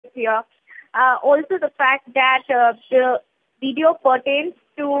here. Also the fact that the video pertains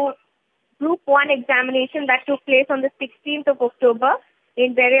to Group 1 examination that took place on the 16th of October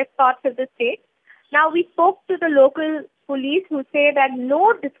in various parts of the state. Now, we spoke to the local police who say that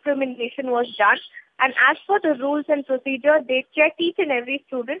no discrimination was done. And as per the rules and procedure, they checked each and every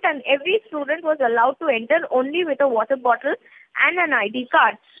student was allowed to enter only with a water bottle and an ID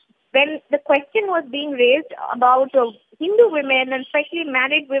card. When the question was being raised about Hindu women and especially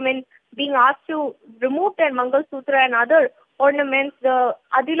married women being asked to remove their Mangal Sutra and other ornaments, the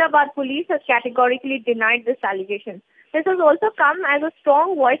Adilabad police has categorically denied this allegation. This has also come as a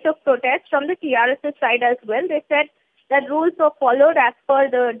strong voice of protest from the TRS's side as well. They said that rules were followed as per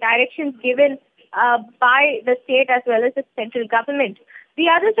the directions given by the state as well as the central government. The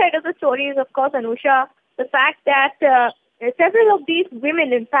other side of the story is, of course, Anusha, the fact that several of these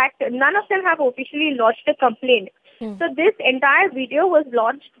women, in fact, none of them have officially lodged a complaint. So this entire video was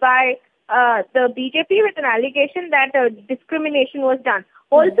launched by the BJP with an allegation that discrimination was done.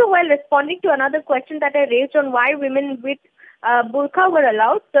 Also, while responding to another question that I raised on why women with burqa were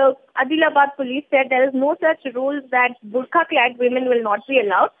allowed, the Adilabad police said there is no such rules that burqa-clad women will not be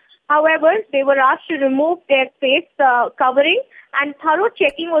allowed. However, they were asked to remove their face covering, and thorough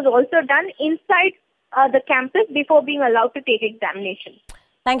checking was also done inside the campus before being allowed to take examination.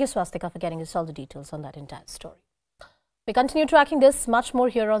 Thank you, Swastika, for getting us all the details on that entire story. We continue tracking this much more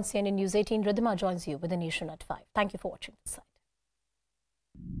here on CNN News 18. Ridhima joins you with the Nation at 5. Thank you for watching this side.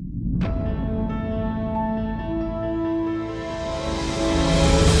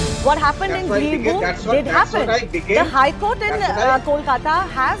 What happened in Rijiju did happen. The High Court in Kolkata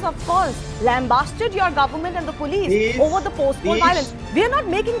has, of course, lambasted your government and the police over the post-poll violence. We are not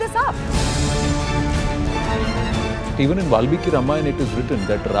making this up. Even in Valmiki Ramayana it is written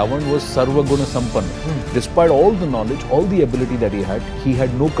that Ravan was Sarva Guna Sampanna. Despite all the knowledge, all the ability that he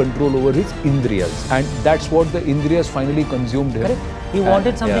had no control over his Indriyas. And that's what the Indriyas finally consumed him. Correct. He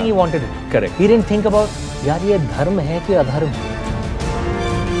wanted something, he wanted it. Correct. He didn't think about, yaar ye dharma hai ki adharma hai.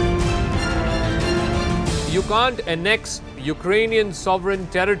 You can't annex Ukrainian sovereign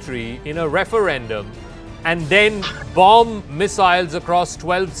territory in a referendum and then bomb missiles across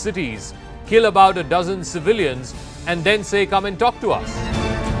 12 cities, kill about a dozen civilians, and then say, come and talk to us.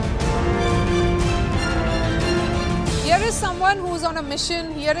 Here is someone who's on a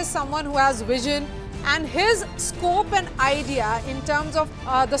mission, here is someone who has vision, and his scope and idea in terms of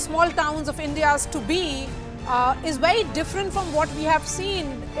the small towns of India's to be is very different from what we have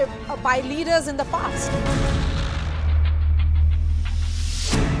seen by leaders in the past.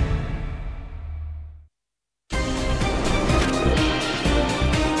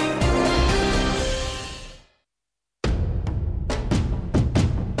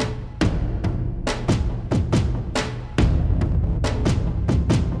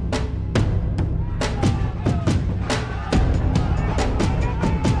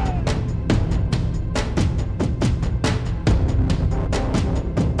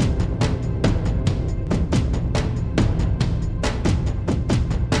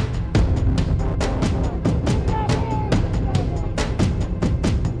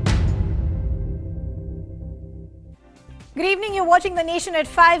 Good evening, you're watching The Nation at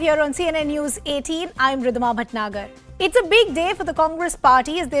 5 here on CNN News 18. I'm Ridhima Bhatnagar. It's a big day for the Congress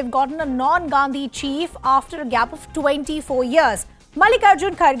party as they've gotten a non-Gandhi chief after a gap of 24 years.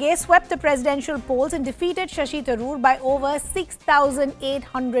 Mallikarjun Kharge swept the presidential polls and defeated Shashi Tharoor by over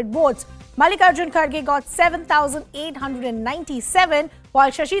 6,800 votes. Mallikarjun Kharge got 7,897 while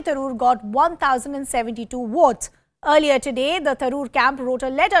Shashi Tharoor got 1,072 votes. Earlier today, the Tharoor camp wrote a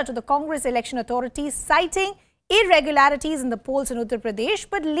letter to the Congress election authorities citing irregularities in the polls in Uttar Pradesh,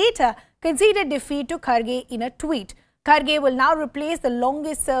 but later conceded defeat to Kharge in a tweet. Kharge will now replace the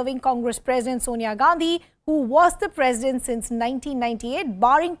longest-serving Congress President Sonia Gandhi, who was the president since 1998,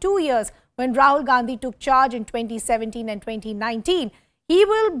 barring 2 years when Rahul Gandhi took charge in 2017 and 2019. He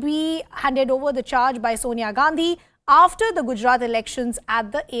will be handed over the charge by Sonia Gandhi after the Gujarat elections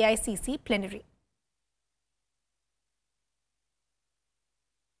at the AICC plenary.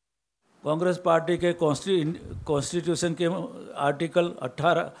 Congress party के constitution के article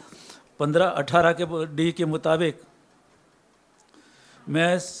 15-18 के D के मुताबिक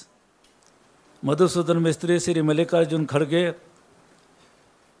मैं मधुसूदन मिस्त्री श्री मल्लिकार्जुन खड़गे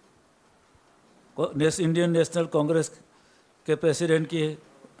Indian national Congress के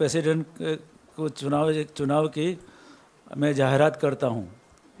president को चुनाव की मैं जाहिरात करता हूं,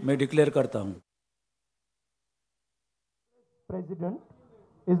 मैं डिक्लेयर करता हूं. President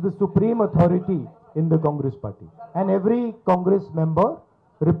is the supreme authority in the Congress party, and every Congress member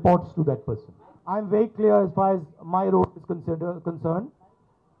reports to that person. I am very clear as far as my role is concerned.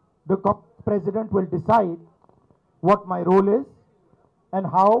 the president will decide what my role is and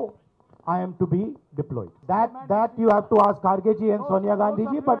how I am to be deployed. That you have to ask Kharge ji and Sonia Gandhi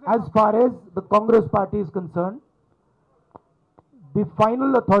ji. But as far as the Congress party is concerned, the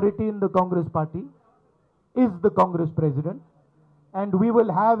final authority in the Congress party is the Congress president, and we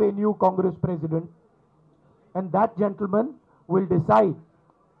will have a new Congress president, and that gentleman will decide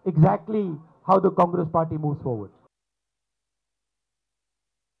exactly how the Congress party moves forward.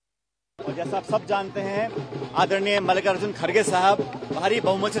 और जैसा आप सब जानते हैं, आदरणीय मल्लिकार्जुन खड़गे साहब भारी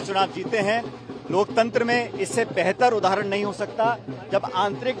बहुमत से चुनाव जीते हैं। लोकतंत्र में इससे बेहतर उदाहरण नहीं हो सकता। जब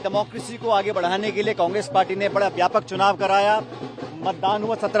आंतरिक डेमोक्रेसी को आगे बढ़ाने के लिए कांग्रेस पार्टी ने बड़ा व्यापक चुनाव कराया, मतदान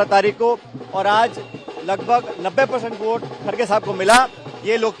हुआ 17 तारीख को, और आज लगभग 90% वोट खड़गे साहब को मिला।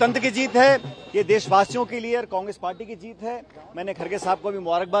 ये लोकतंत्र की जीत है, ये देशवासियों के लिए और कांग्रेस पार्टी की जीत है। मैंने खड़गे साहब को भी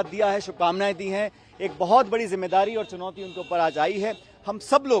मुबारकबाद दिया है, शुभकामनाएं दी हैं। एक बहुत बड़ी जिम्मेदारी और चुनौती उनके ऊपर आज आई है। हम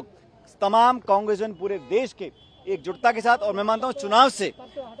सब लोग, तमाम कांग्रेसजन पूरे देश के एकजुटता के साथ, और मैं मानता हूं चुनाव से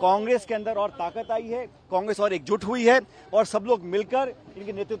कांग्रेस के अंदर और ताकत आई है, कांग्रेस और एकजुट हुई है, और सब लोग मिलकर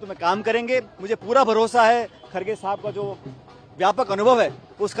इनके नेतृत्व में काम करेंगे। मुझे पूरा भरोसा है खड़गे साहब का जो व्यापक अनुभव है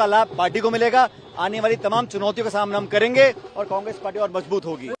उसका लाभ पार्टी को मिलेगा। आने वाली तमाम चुनौतियों का सामना हम करेंगे और कांग्रेस पार्टी और मजबूत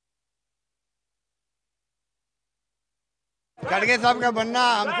होगी। खड़गे साहब का बनना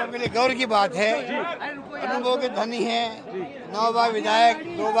हम सब के लिए गौरव की बात है। अनुभव के धनी है, 9 बार विधायक,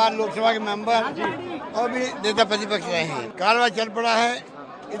 2 बार लोकसभा के मेंबर और भी नेता प्रतिपक्ष रहे हैं। कारवां चल पड़ा है,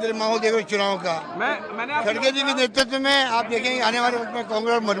 इधर माहौल देखो चुनाव का। खड़गे जी के नेतृत्व में आप देखेंगे आने वाले वक्त में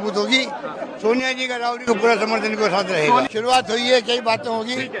कांग्रेस मजबूत होगी। सोनिया जी का, राहुल जी को पूरा समर्थन को साथ रहेगा। शुरुआत हुई है, कई बातें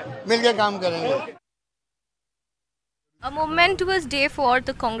होगी, मिलकर काम करेंगे। A momentous day for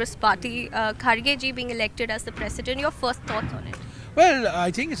the Congress party. Kharge ji being elected as the president. Your first thoughts on it? Well, I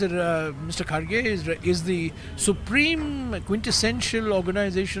think it's Mr. Kharge is the supreme quintessential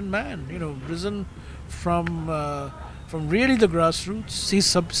organization man. You know, risen from really the grassroots.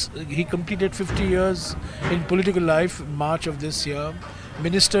 He completed 50 years in political life in March of this year.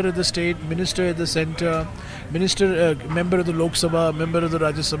 Minister at the state, minister at the centre, member of the Lok Sabha, member of the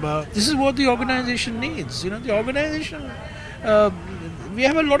Rajya Sabha. This is what the organization needs. You know, the organization, we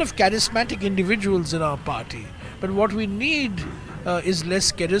have a lot of charismatic individuals in our party, but what we need is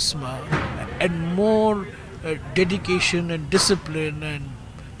less charisma and more dedication and discipline and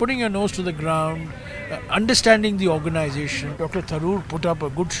putting your nose to the ground, understanding the organization. Dr. Tharoor put up a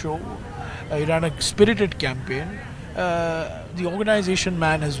good show. He ran a spirited campaign. The organization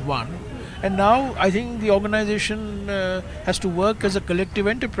man has won, and now I think the organization has to work as a collective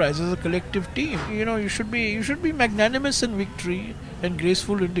enterprise, as a collective team. You know, you should be magnanimous in victory and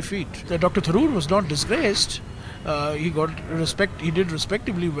graceful in defeat. Dr. Tharoor was not disgraced. He got respect. He did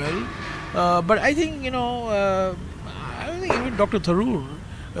respectively well, but I think I think even Dr.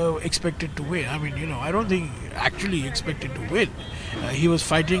 Tharoor expected to win. I mean, I don't think actually expected to win. He was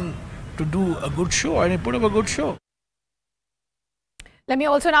fighting to do a good show, and he put up a good show. Let me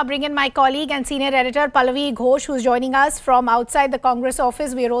also now bring in my colleague and senior editor Pallavi Ghosh, who is joining us from outside the Congress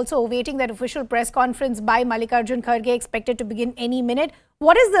office. We are also awaiting that official press conference by Mallikarjun Kharge, expected to begin any minute.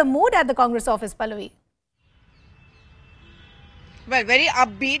 What is the mood at the Congress office, Pallavi? Well, very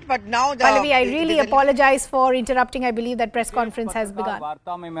upbeat, but now Pallavi, I really apologize for interrupting. I believe that press conference has begun.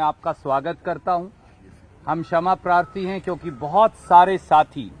 वार्ता में मैं आपका स्वागत करता हूं। हम क्षमा प्रार्थी हैं क्योंकि बहुत सारे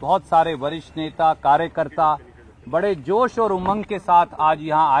साथी, बहुत सारे वरिष्ठ नेता, कार्यकर्ता बड़े जोश और उमंग के साथ आज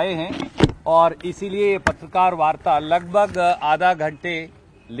यहां आए हैं, और इसीलिए ये पत्रकार वार्ता लगभग आधा घंटे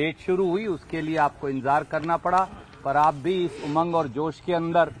लेट शुरू हुई। उसके लिए आपको इंतजार करना पड़ा, पर आप भी इस उमंग और जोश के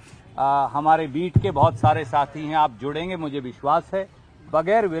अंदर हमारे बीट के बहुत सारे साथी हैं, आप जुड़ेंगे, मुझे विश्वास है।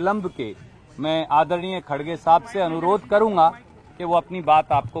 बगैर विलंब के मैं आदरणीय खड़गे साहब से अनुरोध करूंगा कि वो अपनी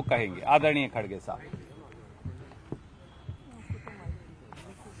बात आपको कहेंगे। आदरणीय खड़गे साहब।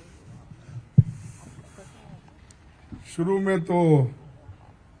 शुरू में तो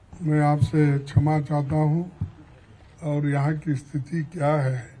मैं आपसे क्षमा चाहता हूं, और यहाँ की स्थिति क्या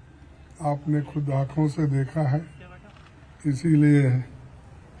है आपने खुद आंखों से देखा है, इसीलिए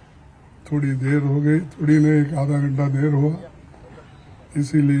थोड़ी देर हो गई, थोड़ी नहीं, एक आधा घंटा देर हुआ,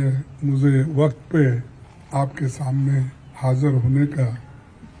 इसीलिए मुझे वक्त पे आपके सामने हाजिर होने का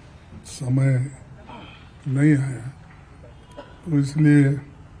समय नहीं आया, तो इसलिए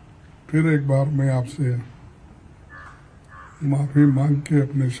फिर एक बार मैं आपसे माफी मांग के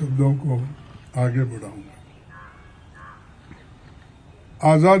अपने शब्दों को आगे बढ़ाऊंगा।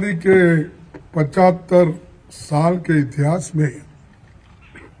 आजादी के 75 साल के इतिहास में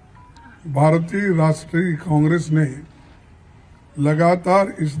भारतीय राष्ट्रीय कांग्रेस ने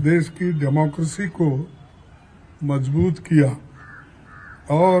लगातार इस देश की डेमोक्रेसी को मजबूत किया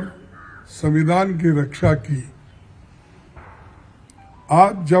और संविधान की रक्षा की।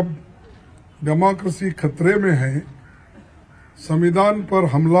 आज जब डेमोक्रेसी खतरे में है, संविधान पर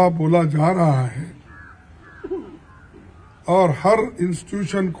हमला बोला जा रहा है और हर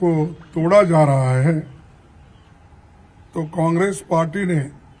इंस्टीट्यूशन को तोड़ा जा रहा है, तो कांग्रेस पार्टी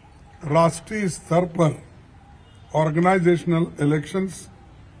ने राष्ट्रीय स्तर पर ऑर्गेनाइजेशनल इलेक्शंस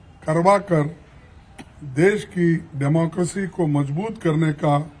करवाकर देश की डेमोक्रेसी को मजबूत करने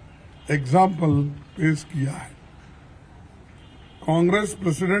का एग्जाम्पल पेश किया है। कांग्रेस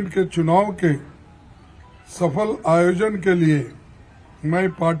प्रेसिडेंट के चुनाव के सफल आयोजन के लिए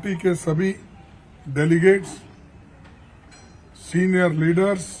मैं पार्टी के सभी डेलीगेट्स, सीनियर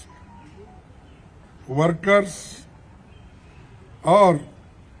लीडर्स, वर्कर्स और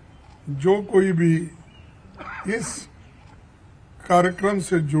जो कोई भी इस कार्यक्रम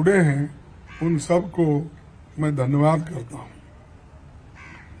से जुड़े हैं, उन सबको मैं धन्यवाद करता हूं।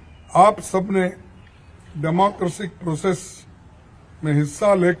 आप सबने डेमोक्रेटिक प्रोसेस में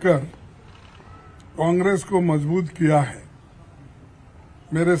हिस्सा लेकर कांग्रेस को मजबूत किया है।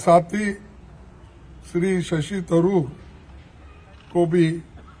 मेरे साथी श्री शशि थरूर को भी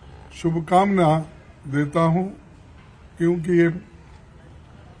शुभकामना देता हूं, क्योंकि ये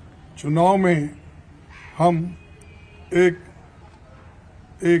चुनाव में हम एक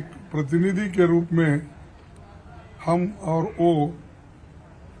प्रतिनिधि के रूप में हम और वो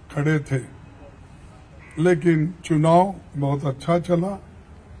खड़े थे, लेकिन चुनाव बहुत अच्छा चला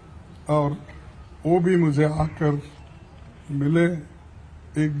और वो भी मुझे आकर मिले।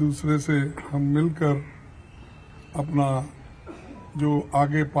 एक दूसरे से हम मिलकर अपना जो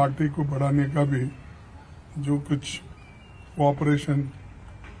आगे पार्टी को बढ़ाने का भी जो कुछ कोऑपरेशन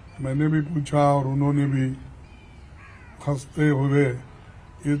मैंने भी पूछा और उन्होंने भी हंसते हुए,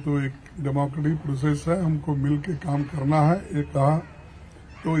 ये तो एक डेमोक्रेटिक प्रोसेस है, हमको मिल के काम करना है, ये कहा।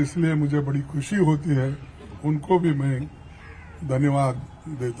 तो इसलिए मुझे बड़ी खुशी होती है, उनको भी मैं धन्यवाद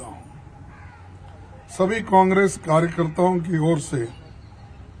देता हूं। सभी कांग्रेस कार्यकर्ताओं की ओर से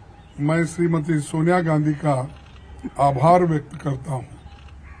मैं श्रीमती सोनिया गांधी का आभार व्यक्त करता हूं।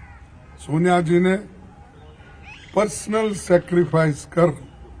 सोनिया जी ने पर्सनल सैक्रिफाइस कर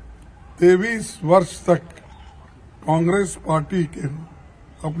 23 वर्ष तक कांग्रेस पार्टी के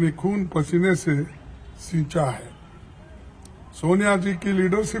अपने खून पसीने से सींचा है। सोनिया जी की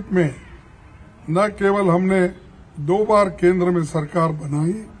लीडरशिप में न केवल हमने 2 बार केंद्र में सरकार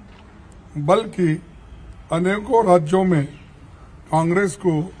बनाई, बल्कि अनेकों राज्यों में कांग्रेस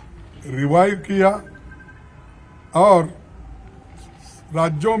को रिवाइव किया और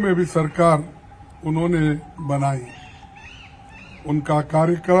राज्यों में भी सरकार उन्होंने बनाई। उनका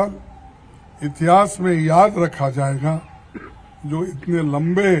कार्यकाल इतिहास में याद रखा जाएगा, जो इतने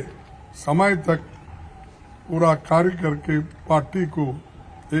लंबे समय तक पूरा कार्य करके पार्टी को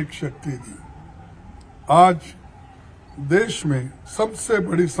एक शक्ति दी। आज देश में सबसे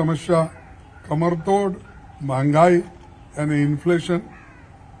बड़ी समस्या कमरतोड़ महंगाई यानी इन्फ्लेशन,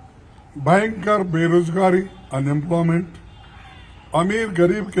 भयंकर बेरोजगारी अनएम्प्लॉयमेंट, अमीर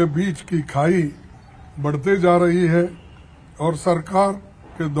गरीब के बीच की खाई बढ़ते जा रही है और सरकार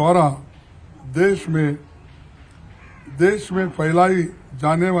के द्वारा देश में फैलाई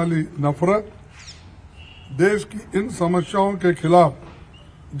जाने वाली नफरत। देश की इन समस्याओं के खिलाफ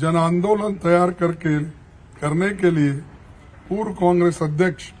जन आंदोलन तैयार करने के लिए पूर्व कांग्रेस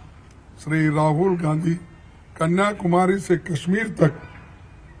अध्यक्ष श्री राहुल गांधी कन्याकुमारी से कश्मीर तक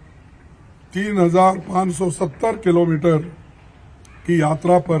 3,570 किलोमीटर की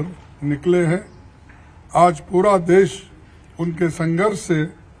यात्रा पर निकले हैं। आज पूरा देश उनके संघर्ष से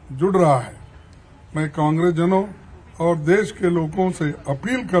जुड़ रहा है। मैं कांग्रेस जनों और देश के लोगों से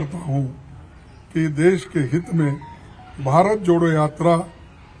अपील करता हूं कि देश के हित में भारत जोड़ो यात्रा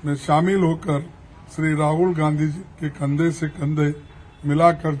में शामिल होकर श्री राहुल गांधी जी के कंधे से कंधे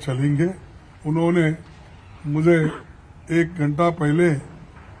मिलाकर चलेंगे। उन्होंने मुझे 1 घंटा पहले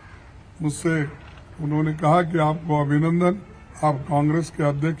मुझसे उन्होंने कहा कि आपको अभिनंदन, आप कांग्रेस के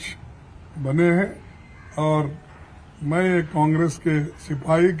अध्यक्ष बने हैं और मैं कांग्रेस के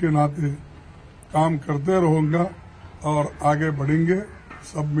सिपाही के नाते काम करते रहूंगा और आगे बढ़ेंगे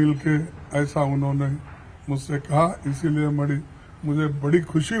सब मिलके, ऐसा उन्होंने मुझसे कहा। इसीलिए मुझे बड़ी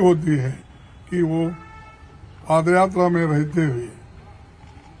खुशी होती है कि वो पादयात्रा में रहते हुए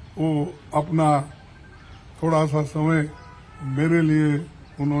वो अपना थोड़ा सा समय मेरे लिए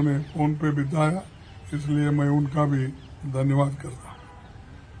उन्होंने फोन पे बिताया, इसलिए मैं उनका भी धन्यवाद करता हूं।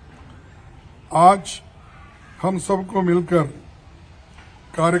 आज हम सबको मिलकर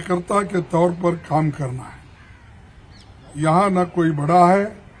कार्यकर्ता के तौर पर काम करना है। यहाँ न कोई बड़ा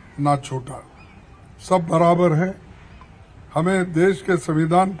है न छोटा, सब बराबर है। हमें देश के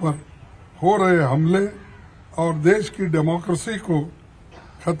संविधान पर हो रहे हमले और देश की डेमोक्रेसी को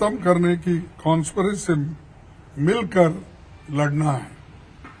खत्म करने की कॉन्स्पिरेसी से मिलकर लड़ना है।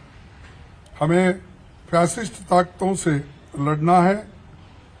 हमें फैसिस्ट ताकतों से लड़ना है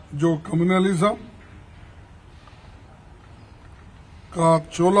जो कम्युनलिज्म का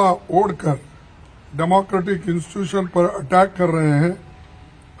चोला ओढ़कर डेमोक्रेटिक इंस्टीट्यूशन पर अटैक कर रहे हैं।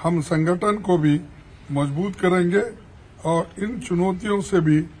 हम संगठन को भी मजबूत करेंगे और इन चुनौतियों से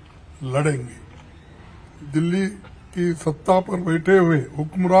भी लड़ेंगे। दिल्ली की सत्ता पर बैठे हुए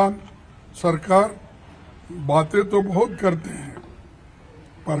हुक्मरान सरकार बातें तो बहुत करते हैं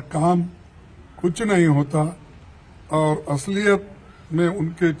पर काम कुछ नहीं होता और असलियत में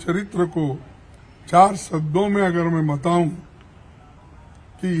उनके चरित्र को 4 शब्दों में अगर मैं बताऊं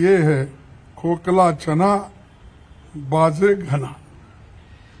कि ये है खोखला चना बाजे घना,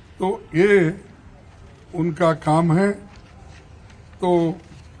 तो ये उनका काम है। तो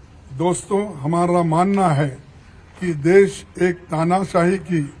दोस्तों, हमारा मानना है कि देश एक तानाशाही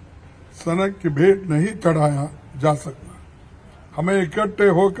की सनक की भेंट नहीं चढ़ाया जा सकता। हमें इकट्ठे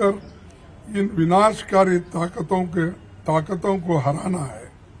होकर इन विनाशकारी ताकतों को हराना है।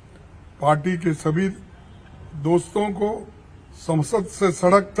 पार्टी के सभी दोस्तों को संसद से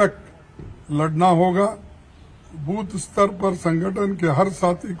सड़क तक लड़ना होगा। बूथ स्तर पर संगठन के हर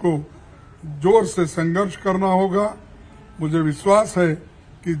साथी को जोर से संघर्ष करना होगा। मुझे विश्वास है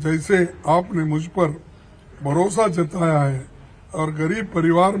कि जैसे आपने मुझ पर भरोसा जताया है और गरीब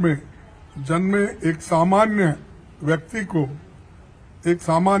परिवार में जन्मे एक सामान्य व्यक्ति को, एक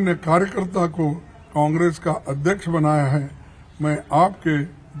सामान्य कार्यकर्ता को कांग्रेस का अध्यक्ष बनाया है, मैं आपके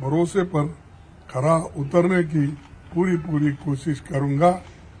भरोसे पर खरा उतरने की पूरी कोशिश करूंगा।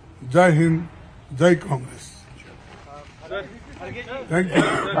 जय हिंद, जय Congress. Thank you.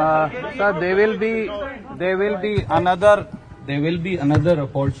 Sir, there will be another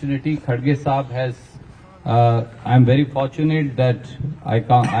opportunity. Kharge Saab has. I am very fortunate that I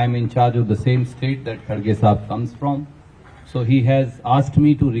am in charge of the same state that Kharge Saab comes from. So he has asked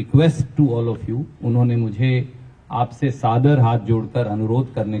me to request to all of you. उन्होंने मुझे आपसे सादर हाथ जोड़कर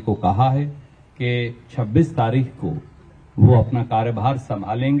अनुरोध करने को कहा है कि 26 तारीख को वो अपना कार्यभार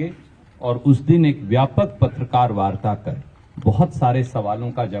संभालेंगे और उस दिन एक व्यापक पत्रकार वार्ता कर बहुत सारे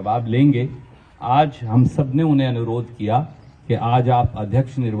सवालों का जवाब लेंगे। आज हम सब ने उन्हें अनुरोध किया कि आज आप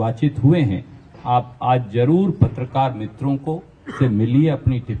अध्यक्ष निर्वाचित हुए हैं, आप आज जरूर पत्रकार मित्रों को से मिलिए,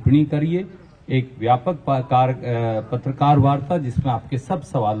 अपनी टिप्पणी करिए, एक व्यापक पत्रकार वार्ता जिसमें आपके सब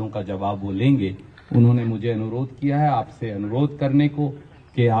सवालों का जवाब वो लेंगे। उन्होंने मुझे अनुरोध किया है आपसे अनुरोध करने को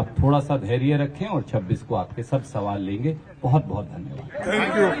कि आप थोड़ा सा धैर्य रखें और 26 को आपके सब सवाल लेंगे। बहुत बहुत धन्यवाद।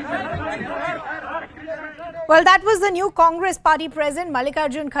 Thank you. Well, that was the new Congress party president,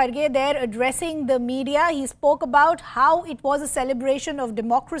 Mallikarjun Kharge, there addressing the media. He spoke about how it was a celebration of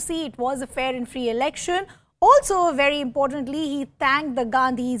democracy, it was a fair and free election. Also, very importantly, he thanked the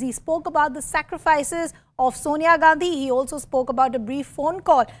Gandhis. He spoke about the sacrifices of Sonia Gandhi. He also spoke about a brief phone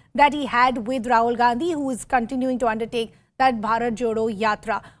call that he had with Rahul Gandhi, who is continuing to undertake that Bharat Jodo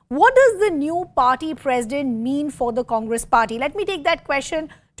Yatra. What does the new party president mean for the Congress party? Let me take that question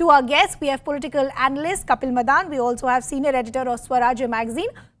to our guests. We have political analyst Kapil Madan. We also have senior editor of Swaraj magazine,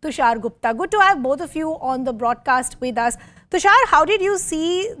 Tushar Gupta. Good to have both of you on the broadcast with us. Tushar, how did you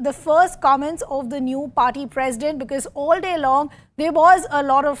see the first comments of the new party president? Because all day long, there was a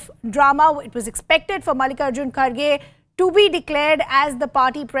lot of drama. It was expected for Mallikarjun Kharge to be declared as the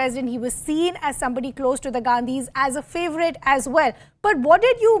party president. He was seen as somebody close to the Gandhis, as a favorite as well. But what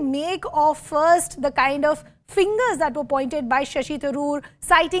did you make of first the kind of fingers that were pointed by Shashi Tharoor,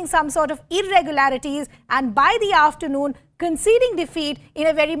 citing some sort of irregularities, and by the afternoon conceding defeat in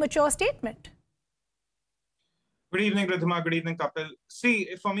a very mature statement? Good evening, Ridhima. Good evening, Kapil. See,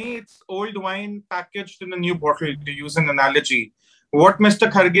 for me, it's old wine packaged in a new bottle, to use an analogy. What Mr.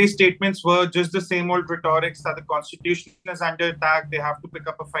 Kharge's statements were just the same old rhetorics that the constitution is under attack. They have to pick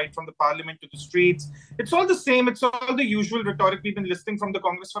up a fight from the parliament to the streets. It's all the same. It's all the usual rhetoric we've been listening from the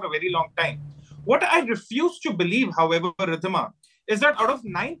Congress for a very long time. What I refuse to believe, however, Ridhima, is that out of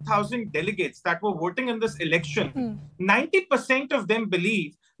 9,000 delegates that were voting in this election, 90% of them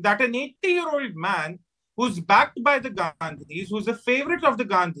believe that an 80-year-old man who's backed by the Gandhis, who's a favorite of the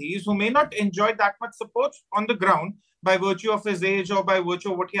Gandhis, who may not enjoy that much support on the ground by virtue of his age or by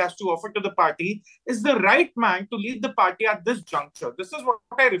virtue of what he has to offer to the party, is the right man to lead the party at this juncture. This is what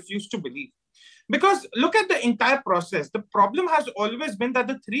I refuse to believe. Because look at the entire process. The problem has always been that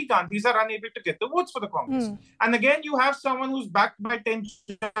the three Gandhis are unable to get the votes for the Congress. And again, you have someone who's backed by 10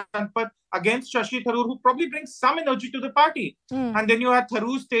 Janpat against Shashi Tharoor, who probably brings some energy to the party. And then you had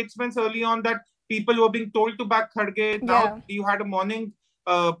Tharoor's statements early on that people were being told to back Kharge. Now you had a morning,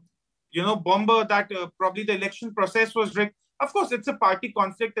 bomber that probably the election process was rigged. Of course, it's a party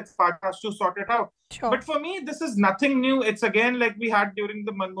conflict. Its party has to sort it out. Sure. But for me, this is nothing new. It's again like we had during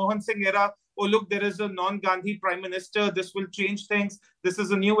the Manmohan Singh era. Oh, look, there is a non-Gandhi prime minister. This will change things. This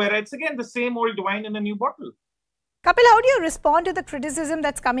is a new era. It's again the same old wine in a new bottle. Kapil, how do you respond to the criticism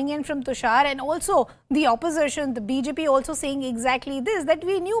that's coming in from Tushar and also the opposition, the BJP also saying exactly this, that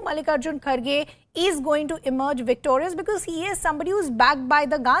we knew Mallikarjun Kharge is going to emerge victorious because he is somebody who's backed by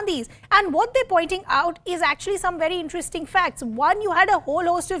the Gandhis. And what they're pointing out is actually some very interesting facts. One, you had a whole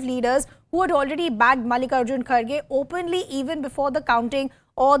host of leaders who had already backed Mallikarjun Kharge openly even before the counting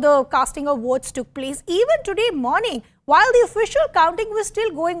or the casting of votes took place. Even today morning, while the official counting was still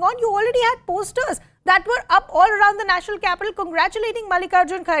going on, you already had posters that were up all around the national capital congratulating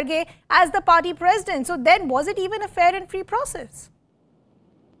Mallikarjun Kharge as the party president. So then, was it even a fair and free process?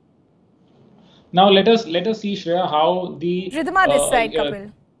 Now let us see, Shreya, how the Ridhima this side,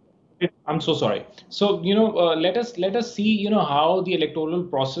 Kapil. I'm so sorry. So let us see how the electoral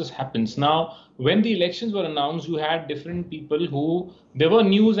process happens. Now, when the elections were announced, you had different people who there were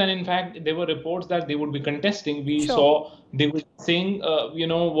news, and in fact there were reports that they would be contesting. We saw Digvijay Singh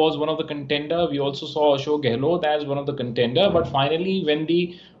was one of the contender. We also saw Ashok Gehlot as one of the contender. But finally, when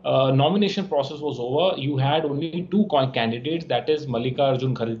the nomination process was over, you had only two candidates, that is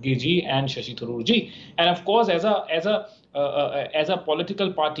Mallikarjun Kharge ji and Shashi Tharoor ji. And of course, as a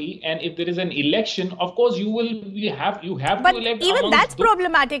political party, and if there is an election, of course you have to elect. But even that's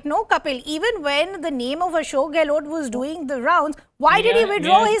problematic, no, Kapil? Even when the name of Ashok Gehlot was doing the rounds, why did he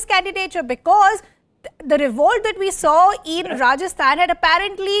withdraw his candidature? Because the revolt that we saw in Rajasthan had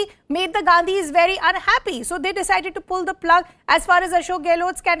apparently made the Gandhis very unhappy. So they decided to pull the plug as far as Ashok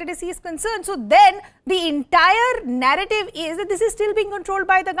Gehlot's candidacy is concerned. So then the entire narrative is that this is still being controlled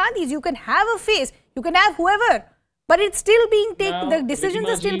by the Gandhis. You can have a face, you can have whoever, but it's still being taken, the decisions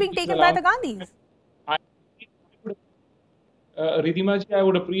are still being taken by the Gandhis. Ridhima ji, I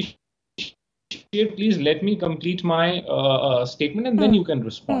would appreciate, please let me complete my statement and then you can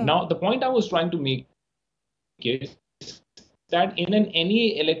respond. Now, the point I was trying to make is that in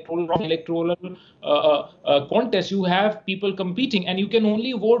any electoral contest, you have people competing and you can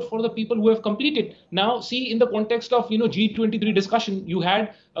only vote for the people who have completed. Now, see, in the context of G23 discussion, you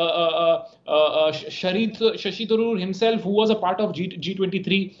had Shashi Tharoor himself, who was a part of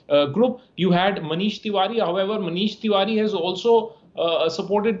G23 group. You had Manish Tiwari. However, Manish Tiwari has also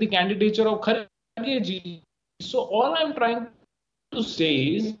supported the candidature of Kharge ji. So all I'm trying to say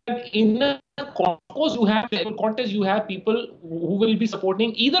is that in a course you have contest, you have people who will be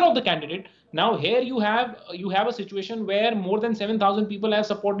supporting either of the candidate. Now here you have a situation where more than 7,000 people have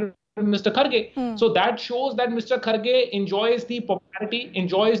supported Mr. Kharge. So that shows that Mr. Kharge enjoys the popularity,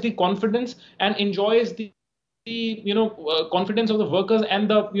 enjoys the confidence, and enjoys the confidence of the workers and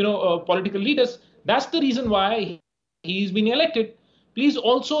the political leaders. That's the reason why he's been elected. Please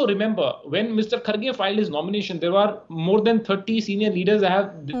also remember, when Mr. Kharge filed his nomination, there were more than 30 senior leaders that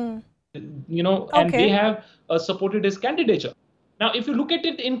have, and they have supported his candidature. Now, if you look at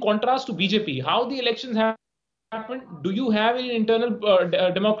it in contrast to BJP, how the elections have happened, do you have an internal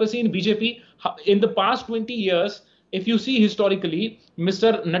democracy in BJP? In the past 20 years, if you see historically,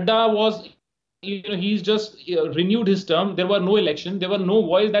 Mr. Nadda was, he's just renewed his term. There were no election. There were no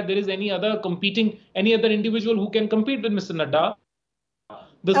voice that there is any other individual who can compete with Mr. Nadda.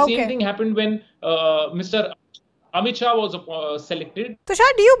 The same thing happened when Mr. Amit Shah was selected.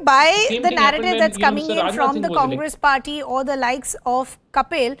 Tushar, do you buy the narrative that's coming in from the Congress party or the likes of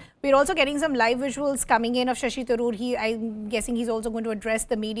Kapil? We're also getting some live visuals coming in of Shashi Tharoor. I'm guessing he's also going to address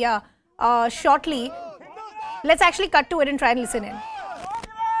the media shortly. Let's actually cut to it and try and listen in.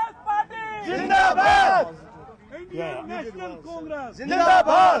 Zindabad! Indian National Congress!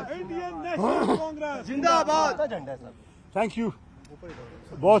 Zindabad! Indian National Congress! Zindabad! Thank you.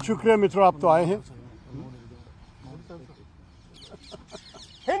 बहुत शुक्रिया मित्रों, आप तो आए हैं।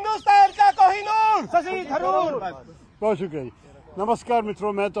 हिंदुस्तान का कोहिनूर शशि थरूर। बहुत शुक्रिया जी। नमस्कार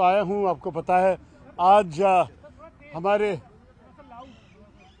मित्रों, मैं तो आया हूं, आपको पता है आज हमारे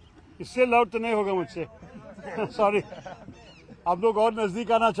इससे लाउड तो नहीं होगा मुझसे सॉरी, आप लोग और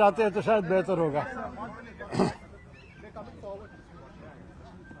नजदीक आना चाहते हैं तो शायद बेहतर होगा।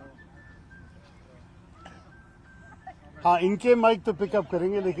 हाँ, इनके माइक तो पिकअप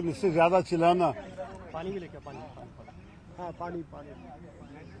करेंगे, लेकिन इससे ज्यादा चिल्लाना। पानी भी लेके पानी। हाँ, पानी।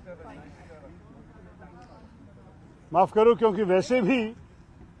 माफ करो, क्योंकि वैसे भी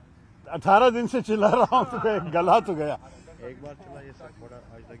 18 दिन से चिल्ला रहा हूं तो गला तो गया। एक बार चिल्लाइए, थोड़ा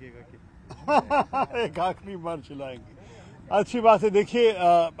आज लगेगा कि एक आखिरी बार चिल्लाएंगे। अच्छी बात है। देखिए,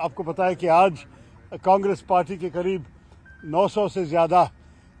 आपको पता है कि आज कांग्रेस पार्टी के करीब 900 से ज़्यादा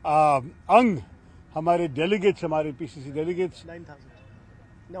अंग, हमारे डेलीगेट्स, हमारे पीसीसी डेलीगेट्स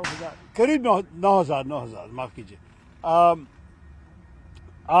 9,000 करीब 9,000 माफ़ कीजिए,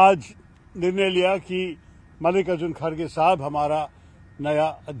 आज निर्णय लिया कि मल्लिकार्जुन खड़गे साहब हमारा नया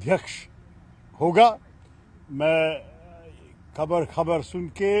अध्यक्ष होगा। मैं खबर सुन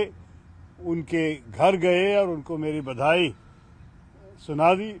के उनके घर गए और उनको मेरी बधाई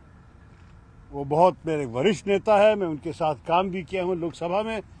सुना दी। वो बहुत मेरे वरिष्ठ नेता है, मैं उनके साथ काम भी किया हूँ लोकसभा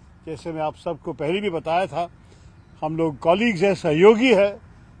में, जैसे मैं आप सबको पहले भी बताया था। हम लोग कॉलीग्स हैं, सहयोगी है,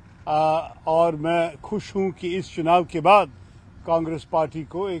 और मैं खुश हूँ कि इस चुनाव के बाद कांग्रेस पार्टी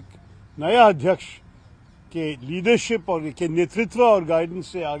को एक नया अध्यक्ष के लीडरशिप और के नेतृत्व और गाइडेंस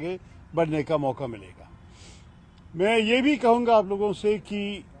से आगे बढ़ने का मौका मिलेगा। मैं ये भी कहूँगा आप लोगों से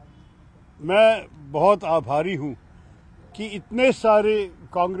कि मैं बहुत आभारी हूँ कि इतने सारे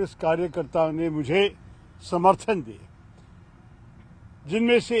कांग्रेस कार्यकर्ताओं ने मुझे समर्थन दिए,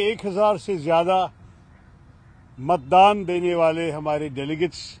 जिनमें से 1,000 से ज़्यादा मतदान देने वाले हमारे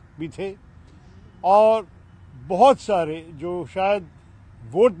डेलीगेट्स भी थे, और बहुत सारे जो शायद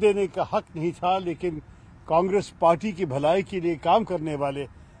वोट देने का हक नहीं था लेकिन कांग्रेस पार्टी की भलाई के लिए काम करने वाले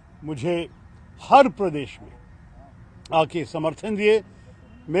मुझे हर प्रदेश में आके समर्थन दिए,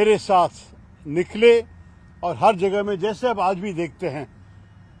 मेरे साथ निकले और हर जगह में, जैसे आप आज भी देखते हैं,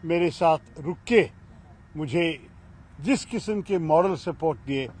 मेरे साथ रुक के मुझे जिस किस्म के मॉरल सपोर्ट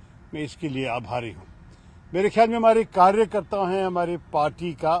दिए, मैं इसके लिए आभारी हूँ। मेरे ख्याल में हमारे कार्यकर्ता हैं हमारे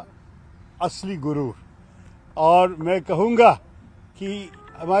पार्टी का असली गुरूर, और मैं कहूँगा कि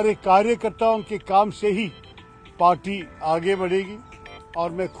हमारे कार्यकर्ताओं के काम से ही पार्टी आगे बढ़ेगी,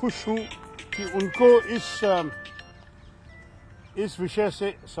 और मैं खुश हूँ कि उनको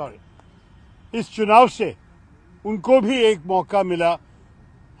इस चुनाव से उनको भी एक मौका मिला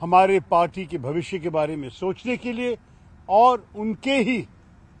हमारे पार्टी के भविष्य के बारे में सोचने के लिए, और उनके ही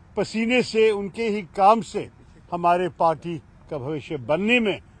पसीने से, उनके ही काम से हमारे पार्टी का भविष्य बनने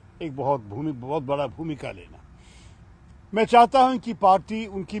में एक बहुत बड़ा भूमिका लेना। मैं चाहता हूं कि पार्टी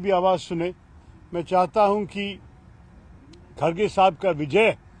उनकी भी आवाज़ सुने। मैं चाहता हूं कि खड़गे साहब का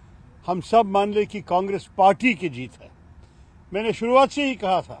विजय हम सब मान ले कि कांग्रेस पार्टी की जीत है। मैंने शुरुआत से ही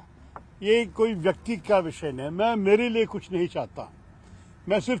कहा था, ये कोई व्यक्ति का विषय नहीं, मैं मेरे लिए कुछ नहीं चाहता।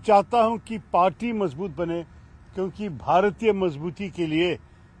 मैं सिर्फ चाहता हूं कि पार्टी मजबूत बने, क्योंकि भारतीय मजबूती के लिए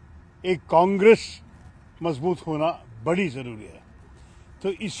एक कांग्रेस मजबूत होना बड़ी ज़रूरी है। तो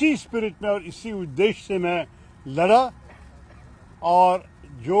इसी स्पिरिट में और इसी उद्देश्य से मैं लड़ा, और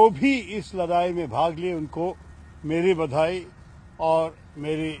जो भी इस लड़ाई में भाग लिए उनको मेरी बधाई और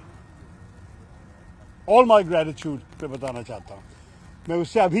मेरी ऑल माई ग्रेटिट्यूड पे बताना चाहता हूँ। मैं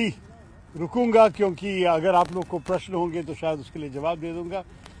उससे अभी रुकूंगा, क्योंकि अगर आप लोग को प्रश्न होंगे तो शायद उसके लिए जवाब दे दूंगा,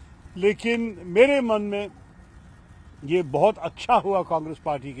 लेकिन मेरे मन में ये बहुत अच्छा हुआ कांग्रेस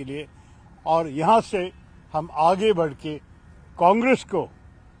पार्टी के लिए, और यहाँ से हम आगे बढ़ के कांग्रेस को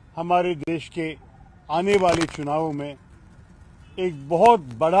हमारे देश के आने वाले चुनावों में एक बहुत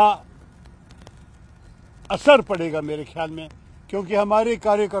बड़ा असर पड़ेगा मेरे ख्याल में, क्योंकि हमारे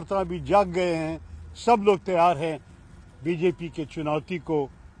कार्यकर्ता भी जाग गए हैं, सब लोग तैयार हैं बीजेपी के चुनौती को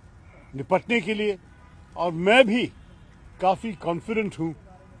निपटने के लिए, और मैं भी काफ़ी कॉन्फिडेंट हूं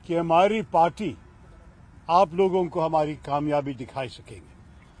कि हमारी पार्टी आप लोगों को हमारी कामयाबी दिखा सकेंगे।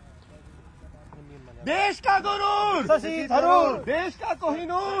 देश का गुरूर शशि थरूर, देश का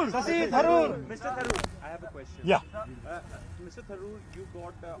Kohinoor Shashi Tharoor. Mr. Tharoor, I have a question. Yeah. Mr. Tharoor, you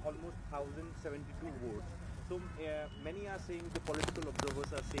got almost 1,072 votes. So many are saying, the political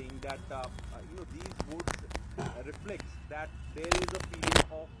observers are saying that these votes reflects that there is a feeling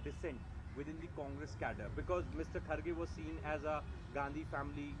of dissent within the Congress cadre, because Mr. Kharge was seen as a Gandhi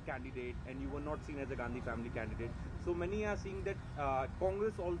family candidate and you were not seen as a Gandhi family candidate. So many are saying that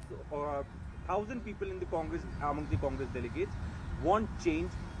Congress also, 1,000 people in the Congress, among the Congress delegates, want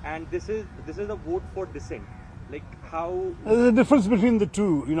change, and this is a vote for dissent. Like how? There's a difference between the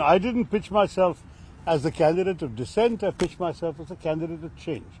two. I didn't pitch myself as a candidate of dissent. I pitched myself as a candidate of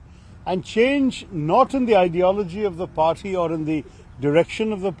change, and change not in the ideology of the party or in the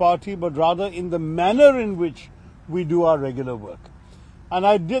direction of the party, but rather in the manner in which we do our regular work. And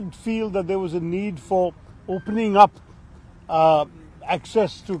I did feel that there was a need for opening up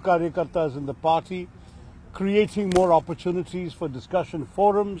access to Karyakartas in the party, creating more opportunities for discussion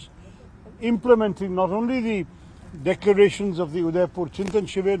forums, implementing not only the declarations of the Udaipur Chintan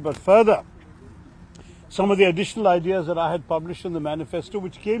Shivir, but further some of the additional ideas that I had published in the manifesto,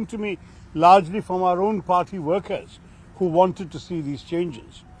 which came to me largely from our own party workers who wanted to see these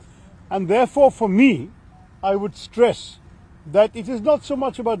changes. And therefore, for me, I would stress that it is not so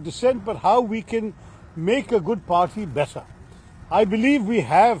much about dissent, but how we can make a good party better. I believe we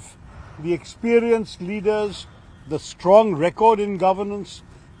have the experienced leaders, the strong record in governance,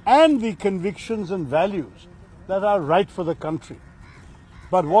 and the convictions and values that are right for the country.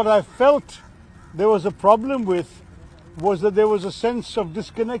 But what I felt there was a problem with was that there was a sense of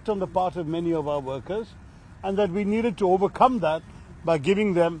disconnect on the part of many of our workers, and that we needed to overcome that by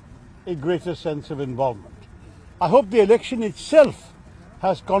giving them a greater sense of involvement. I hope the election itself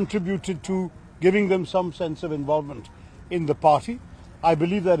has contributed to giving them some sense of involvement in the party. I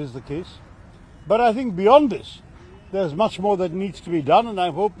believe that is the case. But I think beyond this, there's much more that needs to be done, and I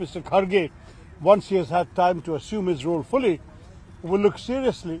hope Mr. Kharge, once he has had time to assume his role fully, will look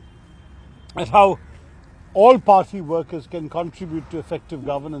seriously at how all party workers can contribute to effective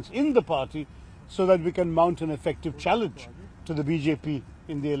governance in the party so that we can mount an effective challenge to the BJP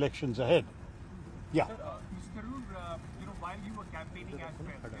in the elections ahead. Yeah. Mr. Tharoor, while you were campaigning as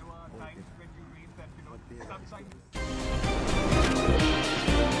well, there were times when you raised that, sometimes...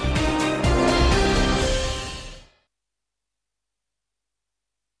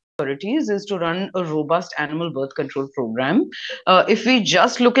 Is to run a robust animal birth control program. If we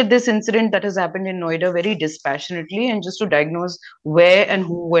just look at this incident that has happened in Noida very dispassionately and just to diagnose where and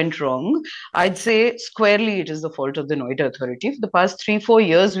who went wrong, I'd say squarely it is the fault of the Noida authority. For the past 3-4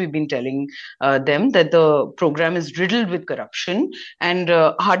 years, we've been telling them that the program is riddled with corruption and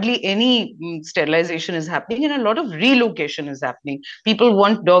hardly any sterilization is happening and a lot of relocation is happening. People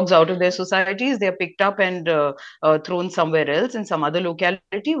want dogs out of their societies, they're picked up and thrown somewhere else in some other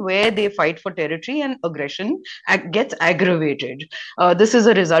locality where they fight for territory and aggression gets aggravated. This is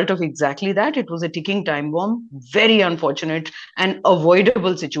a result of exactly that. It was a ticking time bomb, very unfortunate and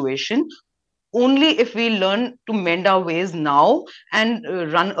avoidable situation. Only if we learn to mend our ways now and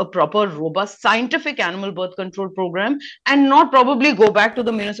run a proper, robust, scientific animal birth control program and not probably go back to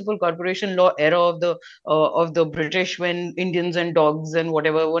the municipal corporation law era of the British when Indians and dogs and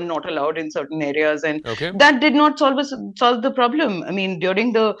whatever were not allowed in certain areas, and that did not solve the problem. I mean,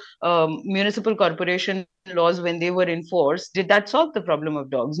 during the municipal corporation laws when they were enforced, did that solve the problem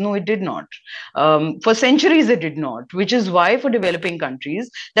of dogs? No, it did not. For centuries it did not, which is why for developing countries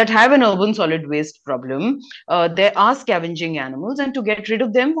that have an urban solid waste problem, there are scavenging animals, and to get rid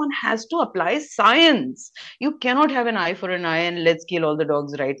of them one has to apply science. You cannot have an eye for an eye and let's kill all the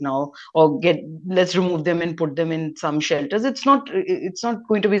dogs right now, or let's remove them and put them in some shelters. It's not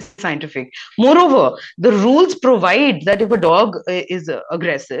going to be scientific. Moreover, the rules provide that if a dog is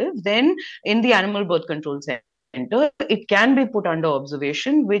aggressive, then in the animal birth control center, it can be put under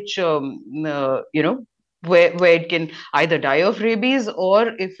observation, which where it can either die of rabies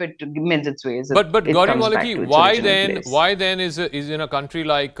or if it mends its ways. But Gauri Maliki, why then is in a country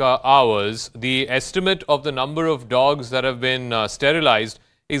like ours, the estimate of the number of dogs that have been sterilized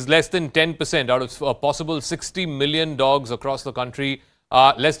is less than 10% out of a possible 60 million dogs across the country?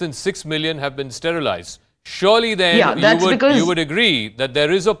 Less than 6 million have been sterilized. Surely then you would agree that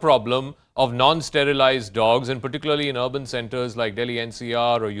there is a problem of non-sterilized dogs, and particularly in urban centers like Delhi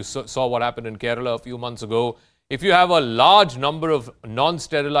NCR, or you saw what happened in Kerala a few months ago. If you have a large number of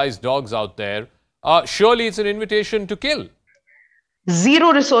non-sterilized dogs out there, surely it's an invitation to kill.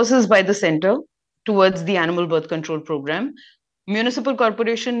 Zero resources by the center towards the animal birth control program. Municipal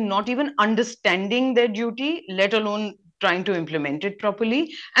corporation not even understanding their duty, let alone trying to implement it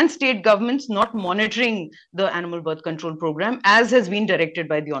properly, and state governments not monitoring the animal birth control program as has been directed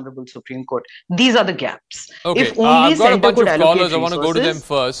by the Honorable Supreme Court. These are the gaps. Okay, if only I've got a bunch of callers. I want to go to them resources,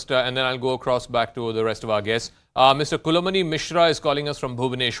 first, and then I'll go across back to the rest of our guests. Mr. Kulamani Mishra is calling us from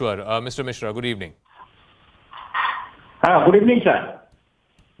Bhubaneswar. Mr. Mishra, good evening. Good evening, sir.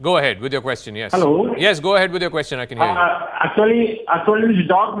 Go ahead with your question, yes. Hello. Yes, go ahead with your question. I can hear you. Actually, this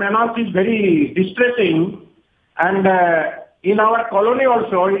dog menace is very distressing. And in our colony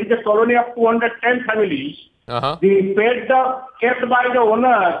also, it is a colony of 210 families. The pet dog kept by the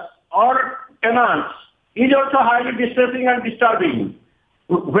owners or tenants is also highly distressing and disturbing.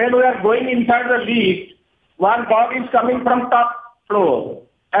 When we are going inside the lift, one dog is coming from top floor,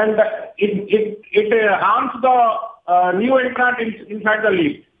 and it harms the new entrant inside the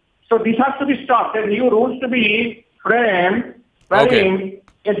lift. So this has to be stopped. The new rules to be framed, wherein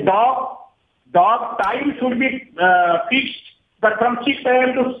a dog time should be fixed, but from 6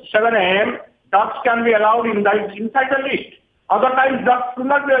 a.m. to 7 a.m., dogs can be allowed inside the lift. Other times, dogs should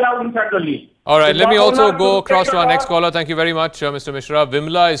not be allowed inside the lift. All right, let me also go across to our next caller. Thank you very much, Mr. Mishra.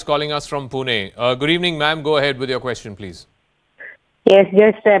 Vimla is calling us from Pune. Good evening, ma'am. Go ahead with your question, please. Yes,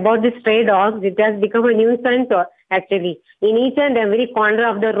 just about the stray dogs. It has become a nuisance Actually, in each and every corner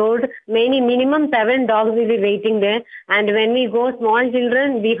of the road, minimum 7 dogs will be waiting there. And when we go, small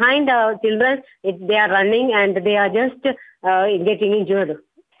children, behind our children, they are running and they are just getting injured.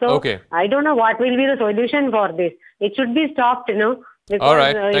 So, I don't know what will be the solution for this. It should be stopped, Because, all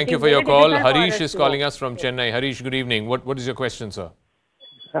right. Thank you for your call. Harish is calling us from Chennai. Harish, good evening. What is your question, sir?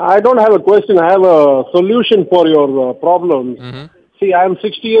 I don't have a question. I have a solution for your problems. See, I'm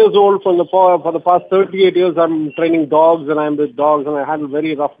 60 years old. For the past 38 years, I'm training dogs and I'm with dogs and I handle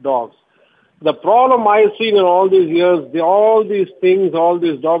very rough dogs. The problem I've seen in all these years, all these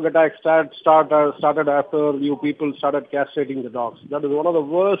dog attacks started after you people started castrating the dogs. That is one of the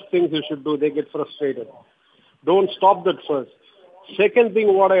worst things you should do. They get frustrated. Don't stop that first. Second thing,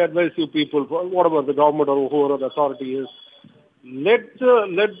 what I advise you people, whatever the government or whoever the authority is, let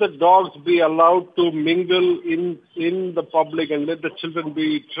the dogs be allowed to mingle in the public and let the children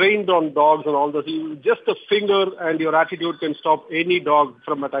be trained on dogs and all this. Just a finger and your attitude can stop any dog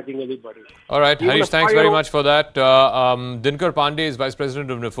from attacking anybody. All right, Harish, thanks very much for that. Dinkar Pandey is Vice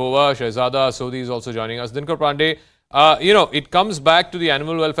President of NIFOA. Shahzada Sodhi is also joining us. Dinkar Pandey, it comes back to the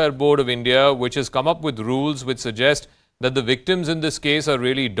Animal Welfare Board of India, which has come up with rules which suggest that the victims in this case are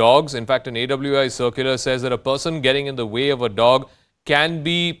really dogs. In fact, an AWI circular says that a person getting in the way of a dog can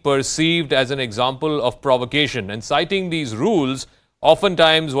be perceived as an example of provocation. And citing these rules,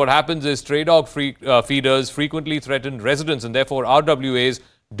 oftentimes what happens is stray dog feeders frequently threaten residents, and therefore RWAs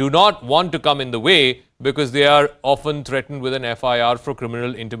do not want to come in the way because they are often threatened with an FIR for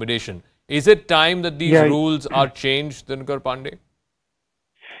criminal intimidation. Is it time that these rules are changed, Dinkar Pandey?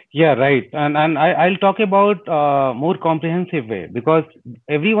 Yeah, right. And I'll talk about more comprehensive way, because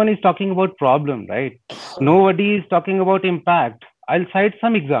everyone is talking about problem, right? Nobody is talking about impact. I'll cite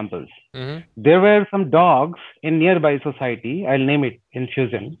some examples. There were some dogs in nearby society, I'll name it in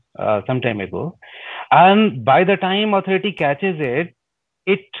Fusion, some time ago. And by the time authority catches it,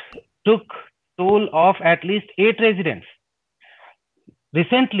 it took toll of at least 8 residents.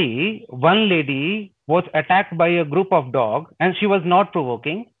 Recently, one lady was attacked by a group of dogs and she was not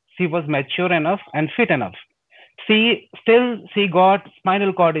provoking. She was mature enough and fit enough. She got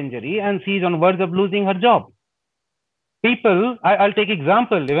spinal cord injury and she is on verge of losing her job. People, I'll take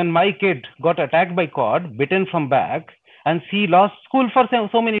example, even my kid got attacked by cord, bitten from back, and she lost school for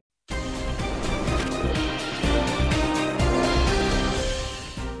so many.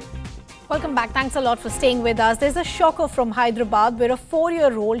 Welcome back. Thanks a lot for staying with us. There's a shocker from Hyderabad where a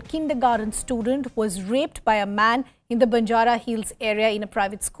 4-year-old kindergarten student was raped by a man in the Banjara Hills area in a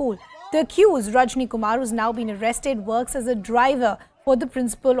private school. The accused, Rajni Kumar, who's now been arrested, works as a driver for the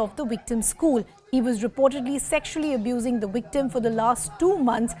principal of the victim's school. He was reportedly sexually abusing the victim for the last 2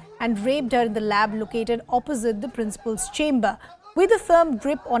 months and raped her in the lab located opposite the principal's chamber. With a firm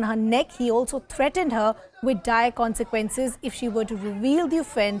grip on her neck, he also threatened her with dire consequences if she were to reveal the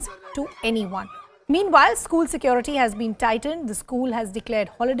offence to anyone. Meanwhile, school security has been tightened. The school has declared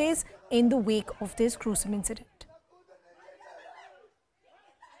holidays in the wake of this gruesome incident.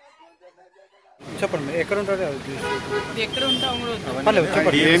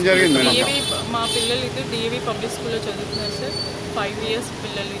 మా పిల్లలు ఇద్దరు DAV public స్కూల్లో చదువుతున్నారు sir. 5 years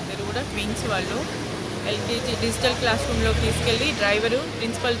పిల్లలు ఇద్దరు కూడా twins వాళ్ళు. LKG digital class రూమ్లోకి తీసుకెళ్ళి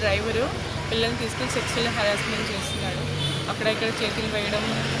ప్రిన్సిపల్ డ్రైవరు పిల్లల్ని తీసుకెళ్ళి సెక్సువల్ హెరాస్మెంట్ చేస్తున్నాడు. అక్కడ ఇక్కడ చేతులు వేయడం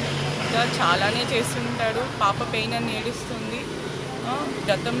ఇంకా చాలానే చేస్తుంటాడు. పాప పెయిన్ అని ఏడుస్తుంది.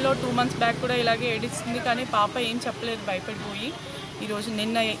 గతంలో 2 months బ్యాక్ కూడా ఇలాగే ఏడుస్తుంది, కానీ పాప ఏం చెప్పలేదు, భయపడిపోయి. ఈరోజు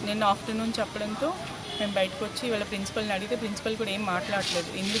నిన్న ఆఫ్టర్నూన్ చెప్పడంతో మేము బయటకు వచ్చి వాళ్ళ ప్రిన్సిపల్ని అడిగితే ప్రిన్సిపల్ కూడా ఏం మాట్లాడలేదు.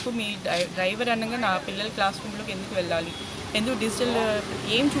 ఎందుకు మీ డ్రైవర్ అనగా నా పిల్లల క్లాస్ రూమ్లోకి ఎందుకు వెళ్ళాలి, ఎందుకు డిజిటల్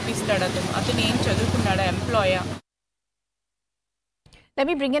ఏం చూపిస్తాడు, అతను ఏం చదువుకున్నాడా, ఎంప్లాయా? Let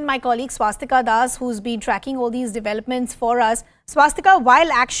me bring in my colleague Swastika Das, who's been tracking all these developments for us. Swastika, while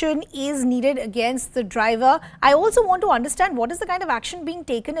action is needed against the driver, I also want to understand what is the kind of action being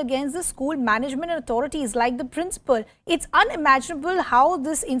taken against the school management and authorities like the principal. It's unimaginable how